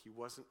work. He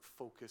wasn't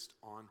focused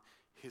on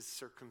his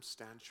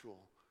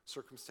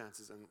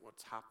circumstances and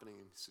what's happening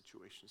in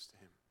situations to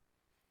him.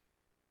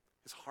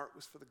 His heart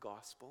was for the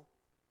gospel,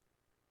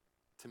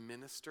 to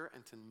minister,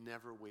 and to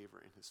never waver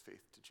in his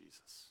faith to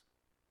Jesus.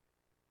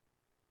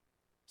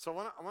 So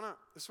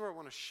this is where I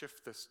want to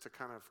shift this to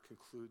kind of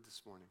conclude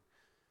this morning.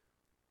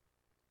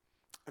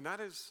 And that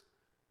is,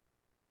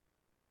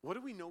 what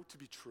do we know to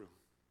be true?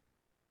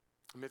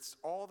 Amidst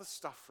all the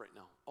stuff right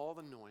now, all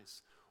the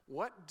noise,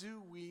 what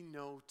do we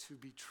know to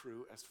be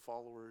true as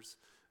followers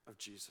of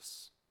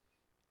Jesus?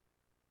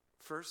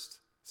 First,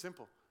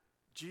 simple,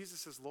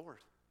 Jesus is Lord.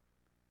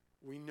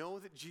 We know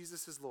that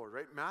Jesus is Lord,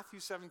 right? Matthew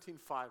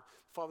 17:5,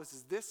 Father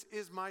says, "This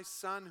is my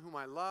Son whom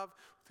I love,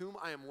 with whom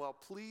I am well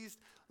pleased.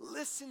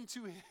 Listen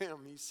to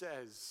him," he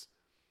says.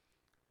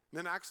 And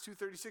then Acts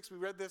 2:36, we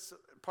read this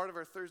part of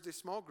our Thursday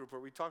small group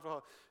where we talked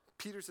about how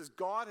Peter says,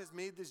 "God has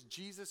made this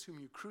Jesus whom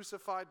you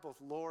crucified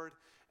both Lord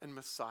and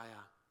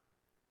Messiah."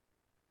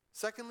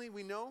 Secondly,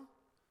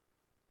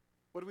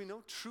 what do we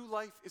know? True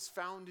life is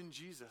found in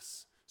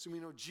Jesus. So we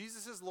know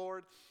Jesus is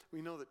Lord.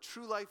 We know that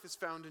true life is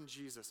found in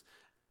Jesus.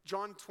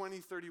 John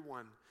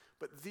 20:31.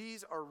 But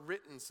these are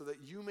written so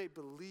that you may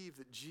believe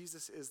that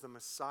Jesus is the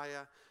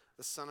Messiah,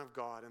 the Son of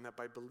God, and that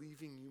by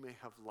believing you may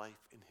have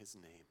life in his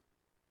name.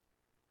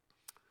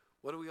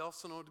 What do we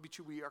also know to be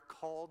true? We are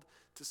called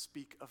to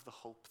speak of the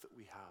hope that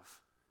we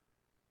have.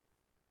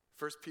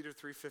 1 Peter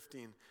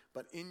 3:15,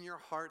 but in your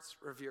hearts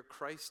revere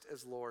Christ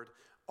as Lord.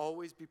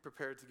 Always be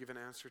prepared to give an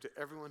answer to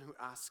everyone who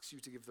asks you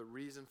to give the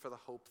reason for the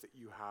hope that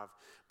you have,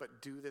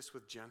 but do this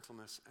with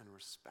gentleness and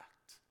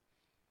respect.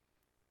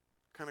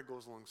 Kind of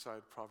goes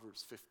alongside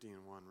Proverbs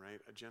 15:1,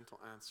 right? A gentle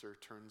answer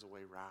turns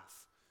away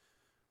wrath,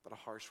 but a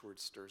harsh word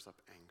stirs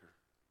up anger.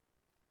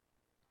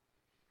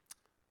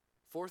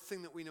 Fourth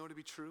thing that we know to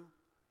be true,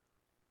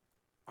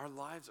 our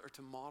lives are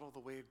to model the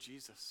way of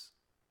Jesus.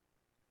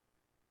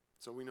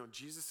 So we know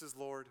Jesus is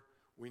Lord.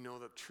 We know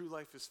that true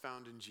life is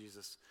found in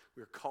Jesus.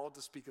 We are called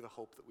to speak of the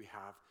hope that we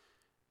have,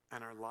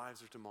 and our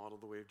lives are to model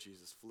the way of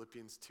Jesus.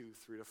 Philippians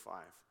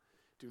 2:3-5.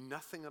 Do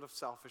nothing out of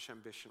selfish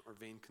ambition or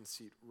vain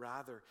conceit.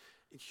 Rather,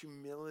 in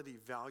humility,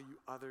 value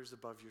others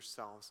above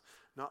yourselves,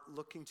 not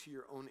looking to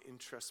your own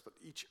interests, but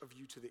each of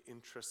you to the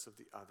interests of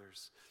the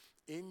others.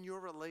 In your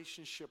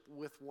relationship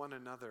with one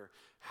another,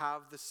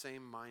 have the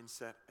same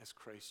mindset as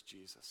Christ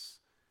Jesus.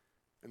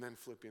 And then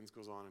Philippians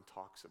goes on and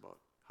talks about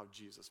how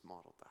Jesus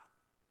modeled that.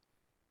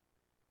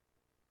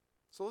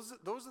 So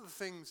those are the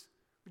things,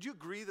 would you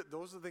agree that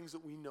those are the things that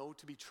we know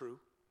to be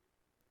true?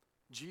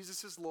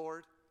 Jesus is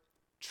Lord.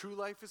 True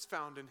life is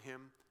found in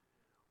him.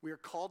 We are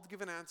called to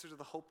give an answer to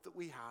the hope that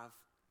we have.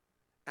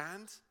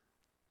 And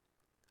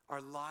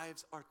our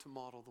lives are to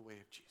model the way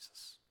of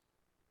Jesus.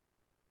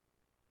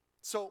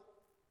 So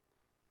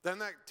then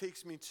that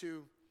takes me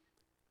to,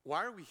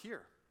 why are we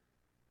here?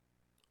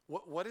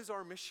 What is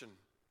our mission?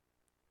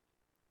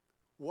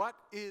 What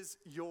is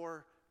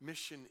your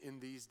mission in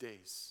these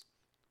days?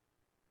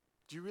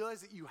 Do you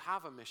realize that you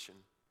have a mission?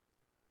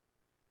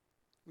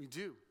 We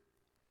do.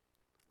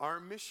 Our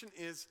mission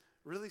is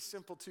really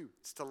simple too.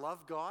 It's to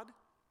love God,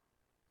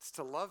 it's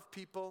to love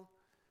people,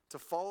 to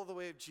follow the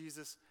way of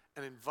Jesus,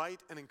 and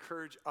invite and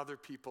encourage other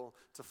people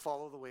to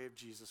follow the way of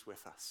Jesus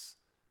with us.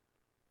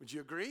 Would you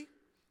agree?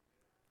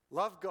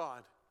 Love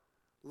God,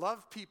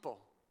 love people,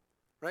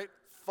 right?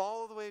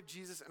 Follow the way of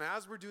Jesus, and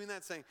as we're doing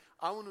that, saying,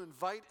 I want to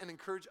invite and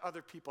encourage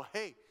other people.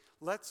 Hey,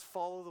 let's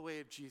follow the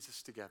way of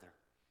Jesus together.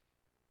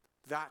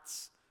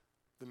 That's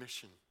the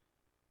mission.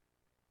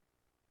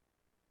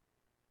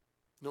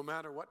 No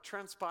matter what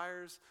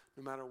transpires,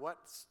 no matter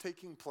what's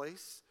taking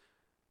place,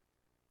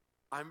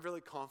 I'm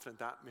really confident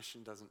that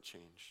mission doesn't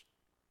change.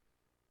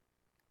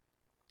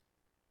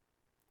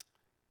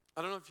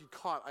 I don't know if you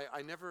caught,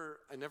 I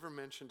never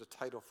mentioned a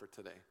title for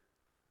today.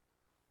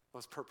 That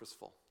was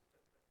purposeful.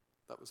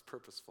 That was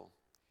purposeful.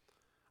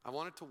 I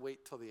wanted to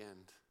wait till the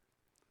end.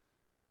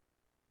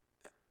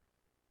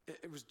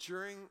 It was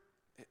during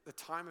the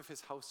time of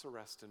his house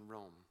arrest in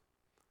Rome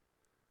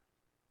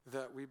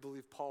that we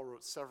believe Paul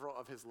wrote several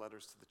of his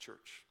letters to the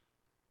church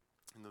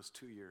in those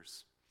 2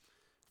 years.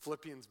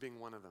 Philippians being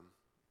one of them.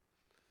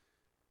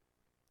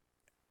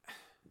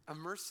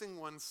 Immersing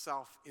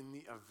oneself in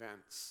the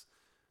events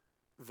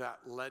that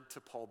led to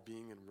Paul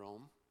being in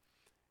Rome,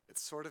 it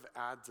sort of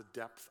adds a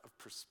depth of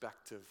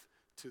perspective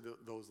to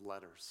those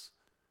letters.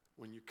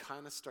 When you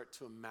kind of start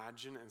to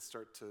imagine and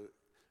start to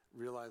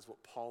realize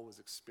what Paul was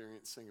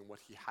experiencing and what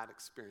he had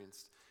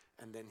experienced,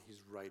 and then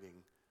he's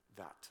writing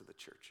that to the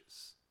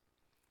churches.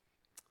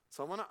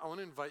 So I want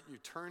to invite you,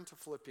 turn to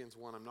Philippians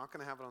 1. I'm not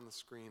going to have it on the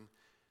screen.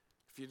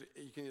 If you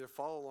can either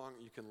follow along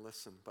or you can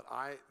listen. But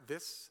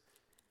this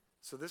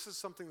is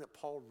something that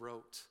Paul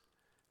wrote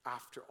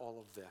after all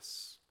of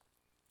this.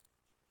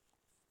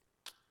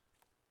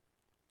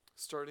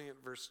 Starting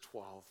at verse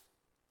 12.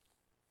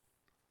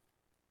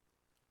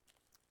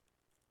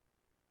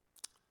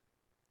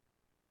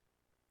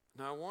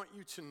 Now I want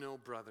you to know,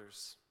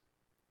 brothers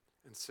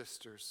and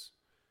sisters,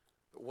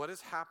 that what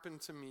has happened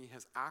to me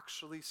has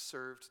actually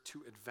served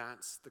to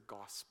advance the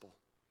gospel.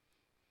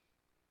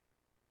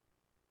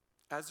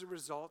 As a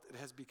result, it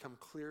has become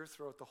clear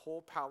throughout the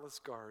whole palace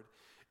guard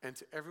and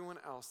to everyone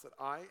else that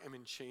I am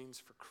in chains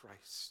for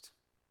Christ.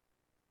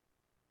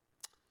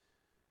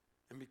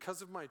 And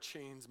because of my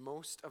chains,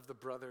 most of the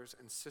brothers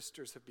and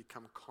sisters have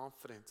become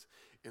confident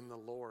in the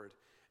Lord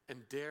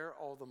and dare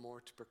all the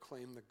more to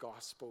proclaim the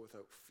gospel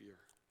without fear.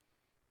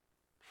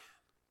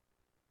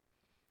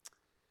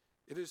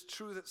 It is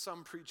true that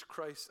some preach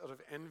Christ out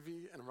of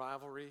envy and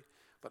rivalry,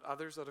 but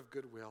others out of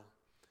goodwill.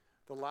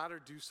 The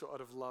latter do so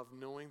out of love,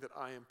 knowing that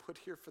I am put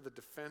here for the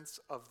defense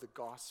of the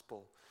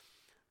gospel.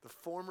 The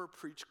former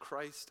preach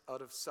Christ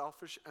out of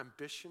selfish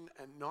ambition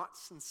and not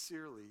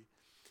sincerely,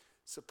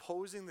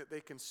 supposing that they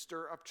can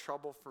stir up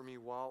trouble for me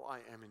while I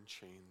am in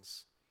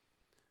chains.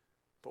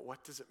 But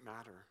what does it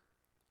matter?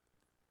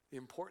 The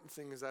important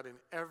thing is that in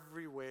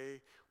every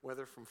way,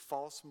 whether from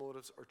false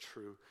motives or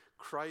true,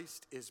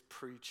 Christ is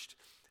preached,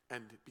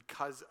 and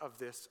because of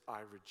this I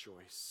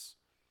rejoice.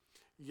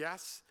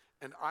 Yes,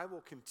 and I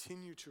will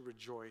continue to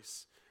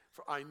rejoice,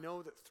 for I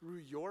know that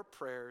through your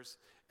prayers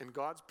and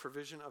God's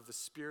provision of the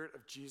Spirit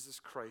of Jesus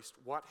Christ,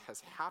 what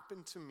has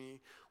happened to me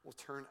will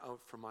turn out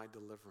for my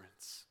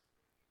deliverance.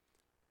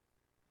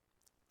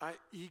 I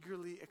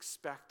eagerly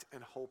expect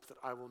and hope that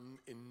I will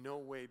in no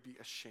way be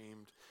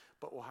ashamed,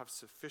 but will have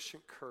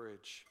sufficient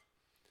courage,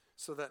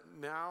 so that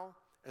now,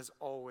 as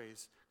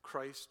always,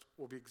 Christ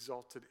will be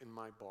exalted in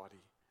my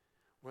body,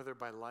 whether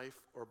by life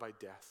or by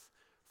death.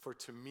 For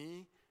to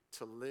me,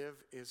 to live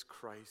is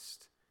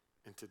Christ,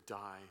 and to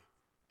die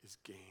is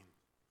gain.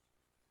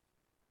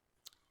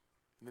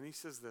 And then he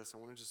says this. I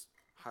want to just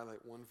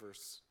highlight one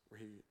verse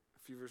where a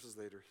few verses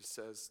later, he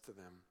says to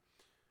them,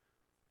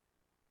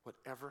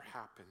 whatever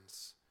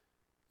happens,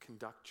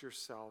 conduct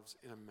yourselves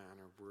in a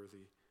manner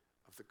worthy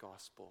of the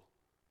gospel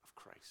of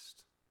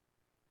Christ.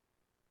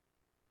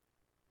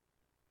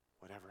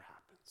 Whatever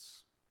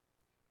happens.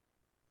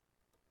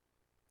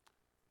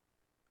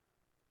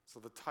 So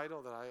the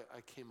title that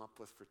I came up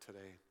with for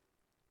today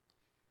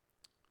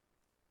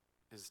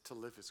is To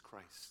Live as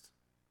Christ.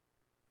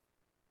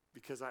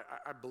 Because I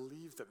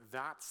believe that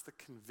that's the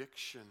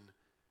conviction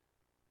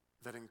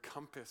that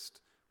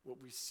encompassed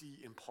what we see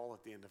in Paul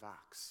at the end of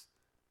Acts.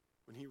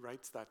 When he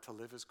writes that, to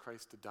live as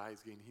Christ, to die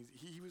as gain,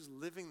 he was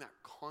living that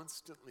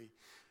constantly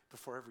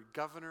before every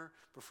governor,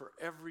 before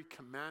every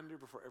commander,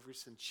 before every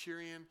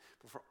centurion,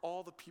 before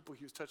all the people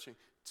he was touching.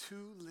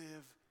 To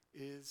live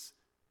is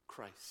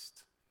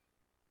Christ.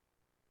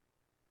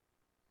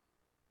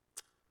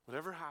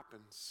 Whatever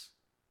happens,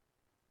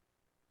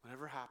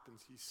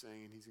 he's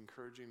saying, he's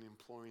encouraging and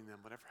imploring them,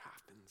 whatever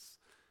happens,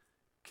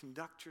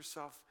 conduct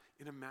yourself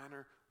in a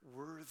manner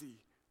worthy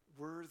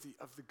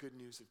of the good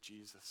news of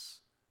Jesus.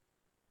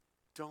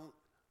 Don't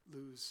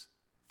lose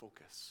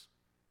focus.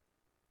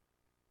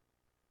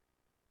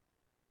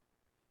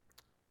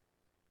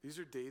 These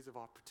are days of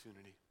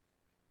opportunity.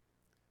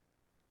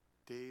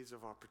 Days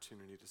of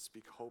opportunity to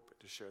speak hope and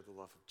to share the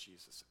love of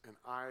Jesus. And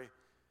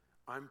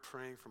I'm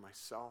praying for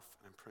myself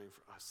and I'm praying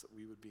for us that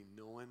we would be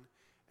known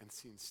and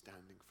seen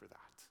standing for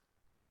that.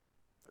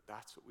 That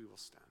that's what we will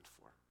stand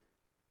for.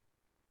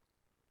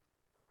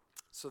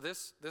 So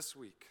this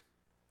week,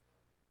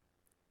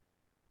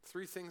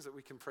 3 things that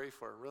we can pray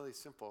for, really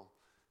simple,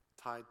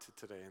 tied to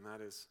today, and that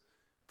is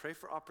pray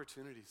for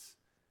opportunities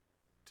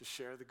to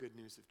share the good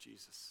news of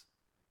Jesus.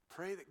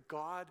 Pray that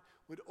God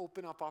would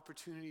open up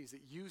opportunities,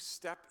 that you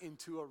step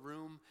into a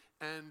room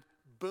and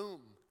boom,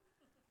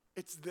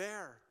 it's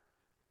there.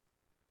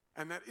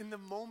 And that in the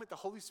moment, the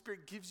Holy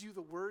Spirit gives you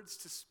the words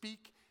to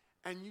speak,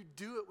 and you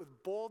do it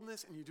with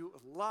boldness, and you do it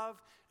with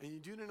love, and you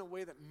do it in a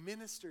way that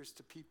ministers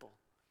to people.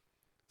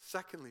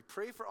 Secondly,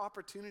 pray for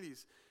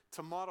opportunities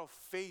to model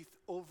faith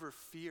over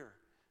fear.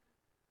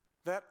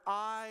 That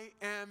I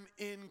am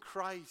in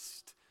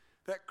Christ.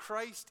 That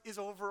Christ is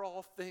over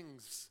all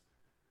things.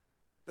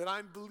 That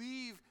I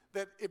believe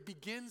that it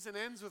begins and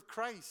ends with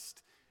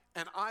Christ.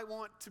 And I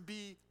want to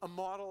be a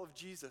model of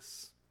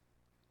Jesus.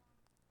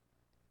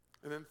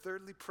 And then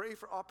thirdly, pray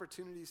for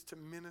opportunities to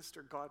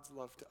minister God's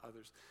love to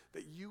others.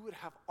 That you would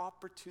have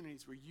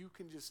opportunities where you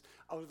can just,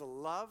 out of the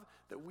love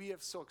that we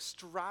have so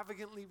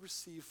extravagantly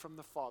received from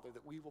the Father,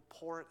 that we will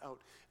pour it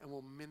out and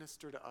will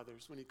minister to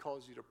others. When he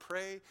calls you to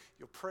pray,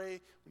 you'll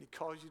pray. When he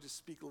calls you to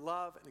speak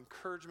love and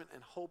encouragement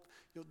and hope,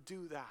 you'll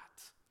do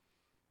that.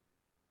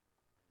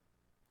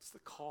 It's the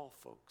call,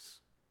 folks.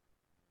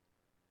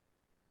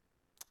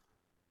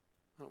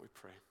 Why don't we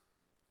pray?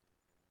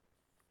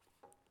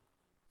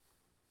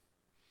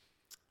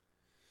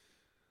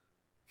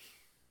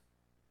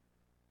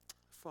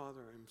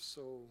 Father, I'm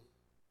so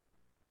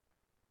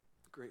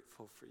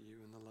grateful for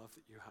you and the love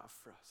that you have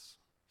for us.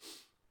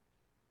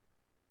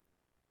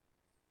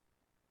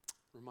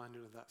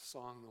 Reminded of that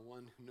song, the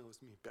one who knows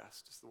me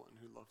best is the one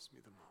who loves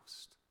me the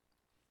most.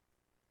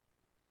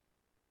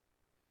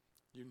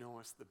 You know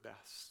us the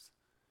best,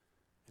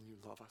 and you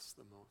love us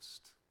the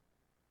most.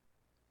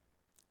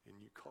 And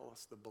you call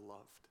us the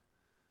beloved.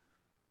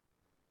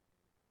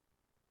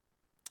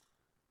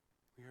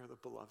 We are the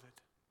beloved.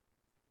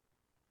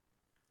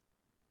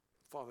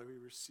 Father,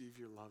 we receive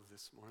your love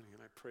this morning,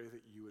 and I pray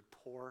that you would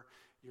pour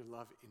your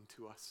love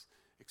into us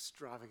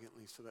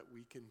extravagantly so that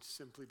we can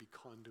simply be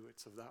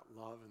conduits of that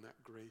love and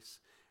that grace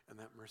and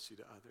that mercy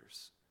to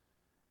others.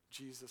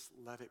 Jesus,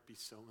 let it be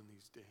so in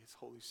these days.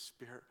 Holy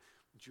Spirit,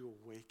 would you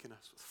awaken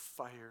us with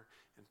fire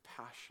and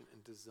passion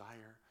and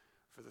desire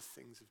for the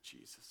things of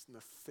Jesus and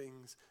the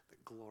things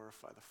that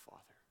glorify the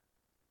Father.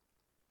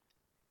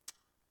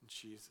 In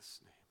Jesus'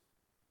 name.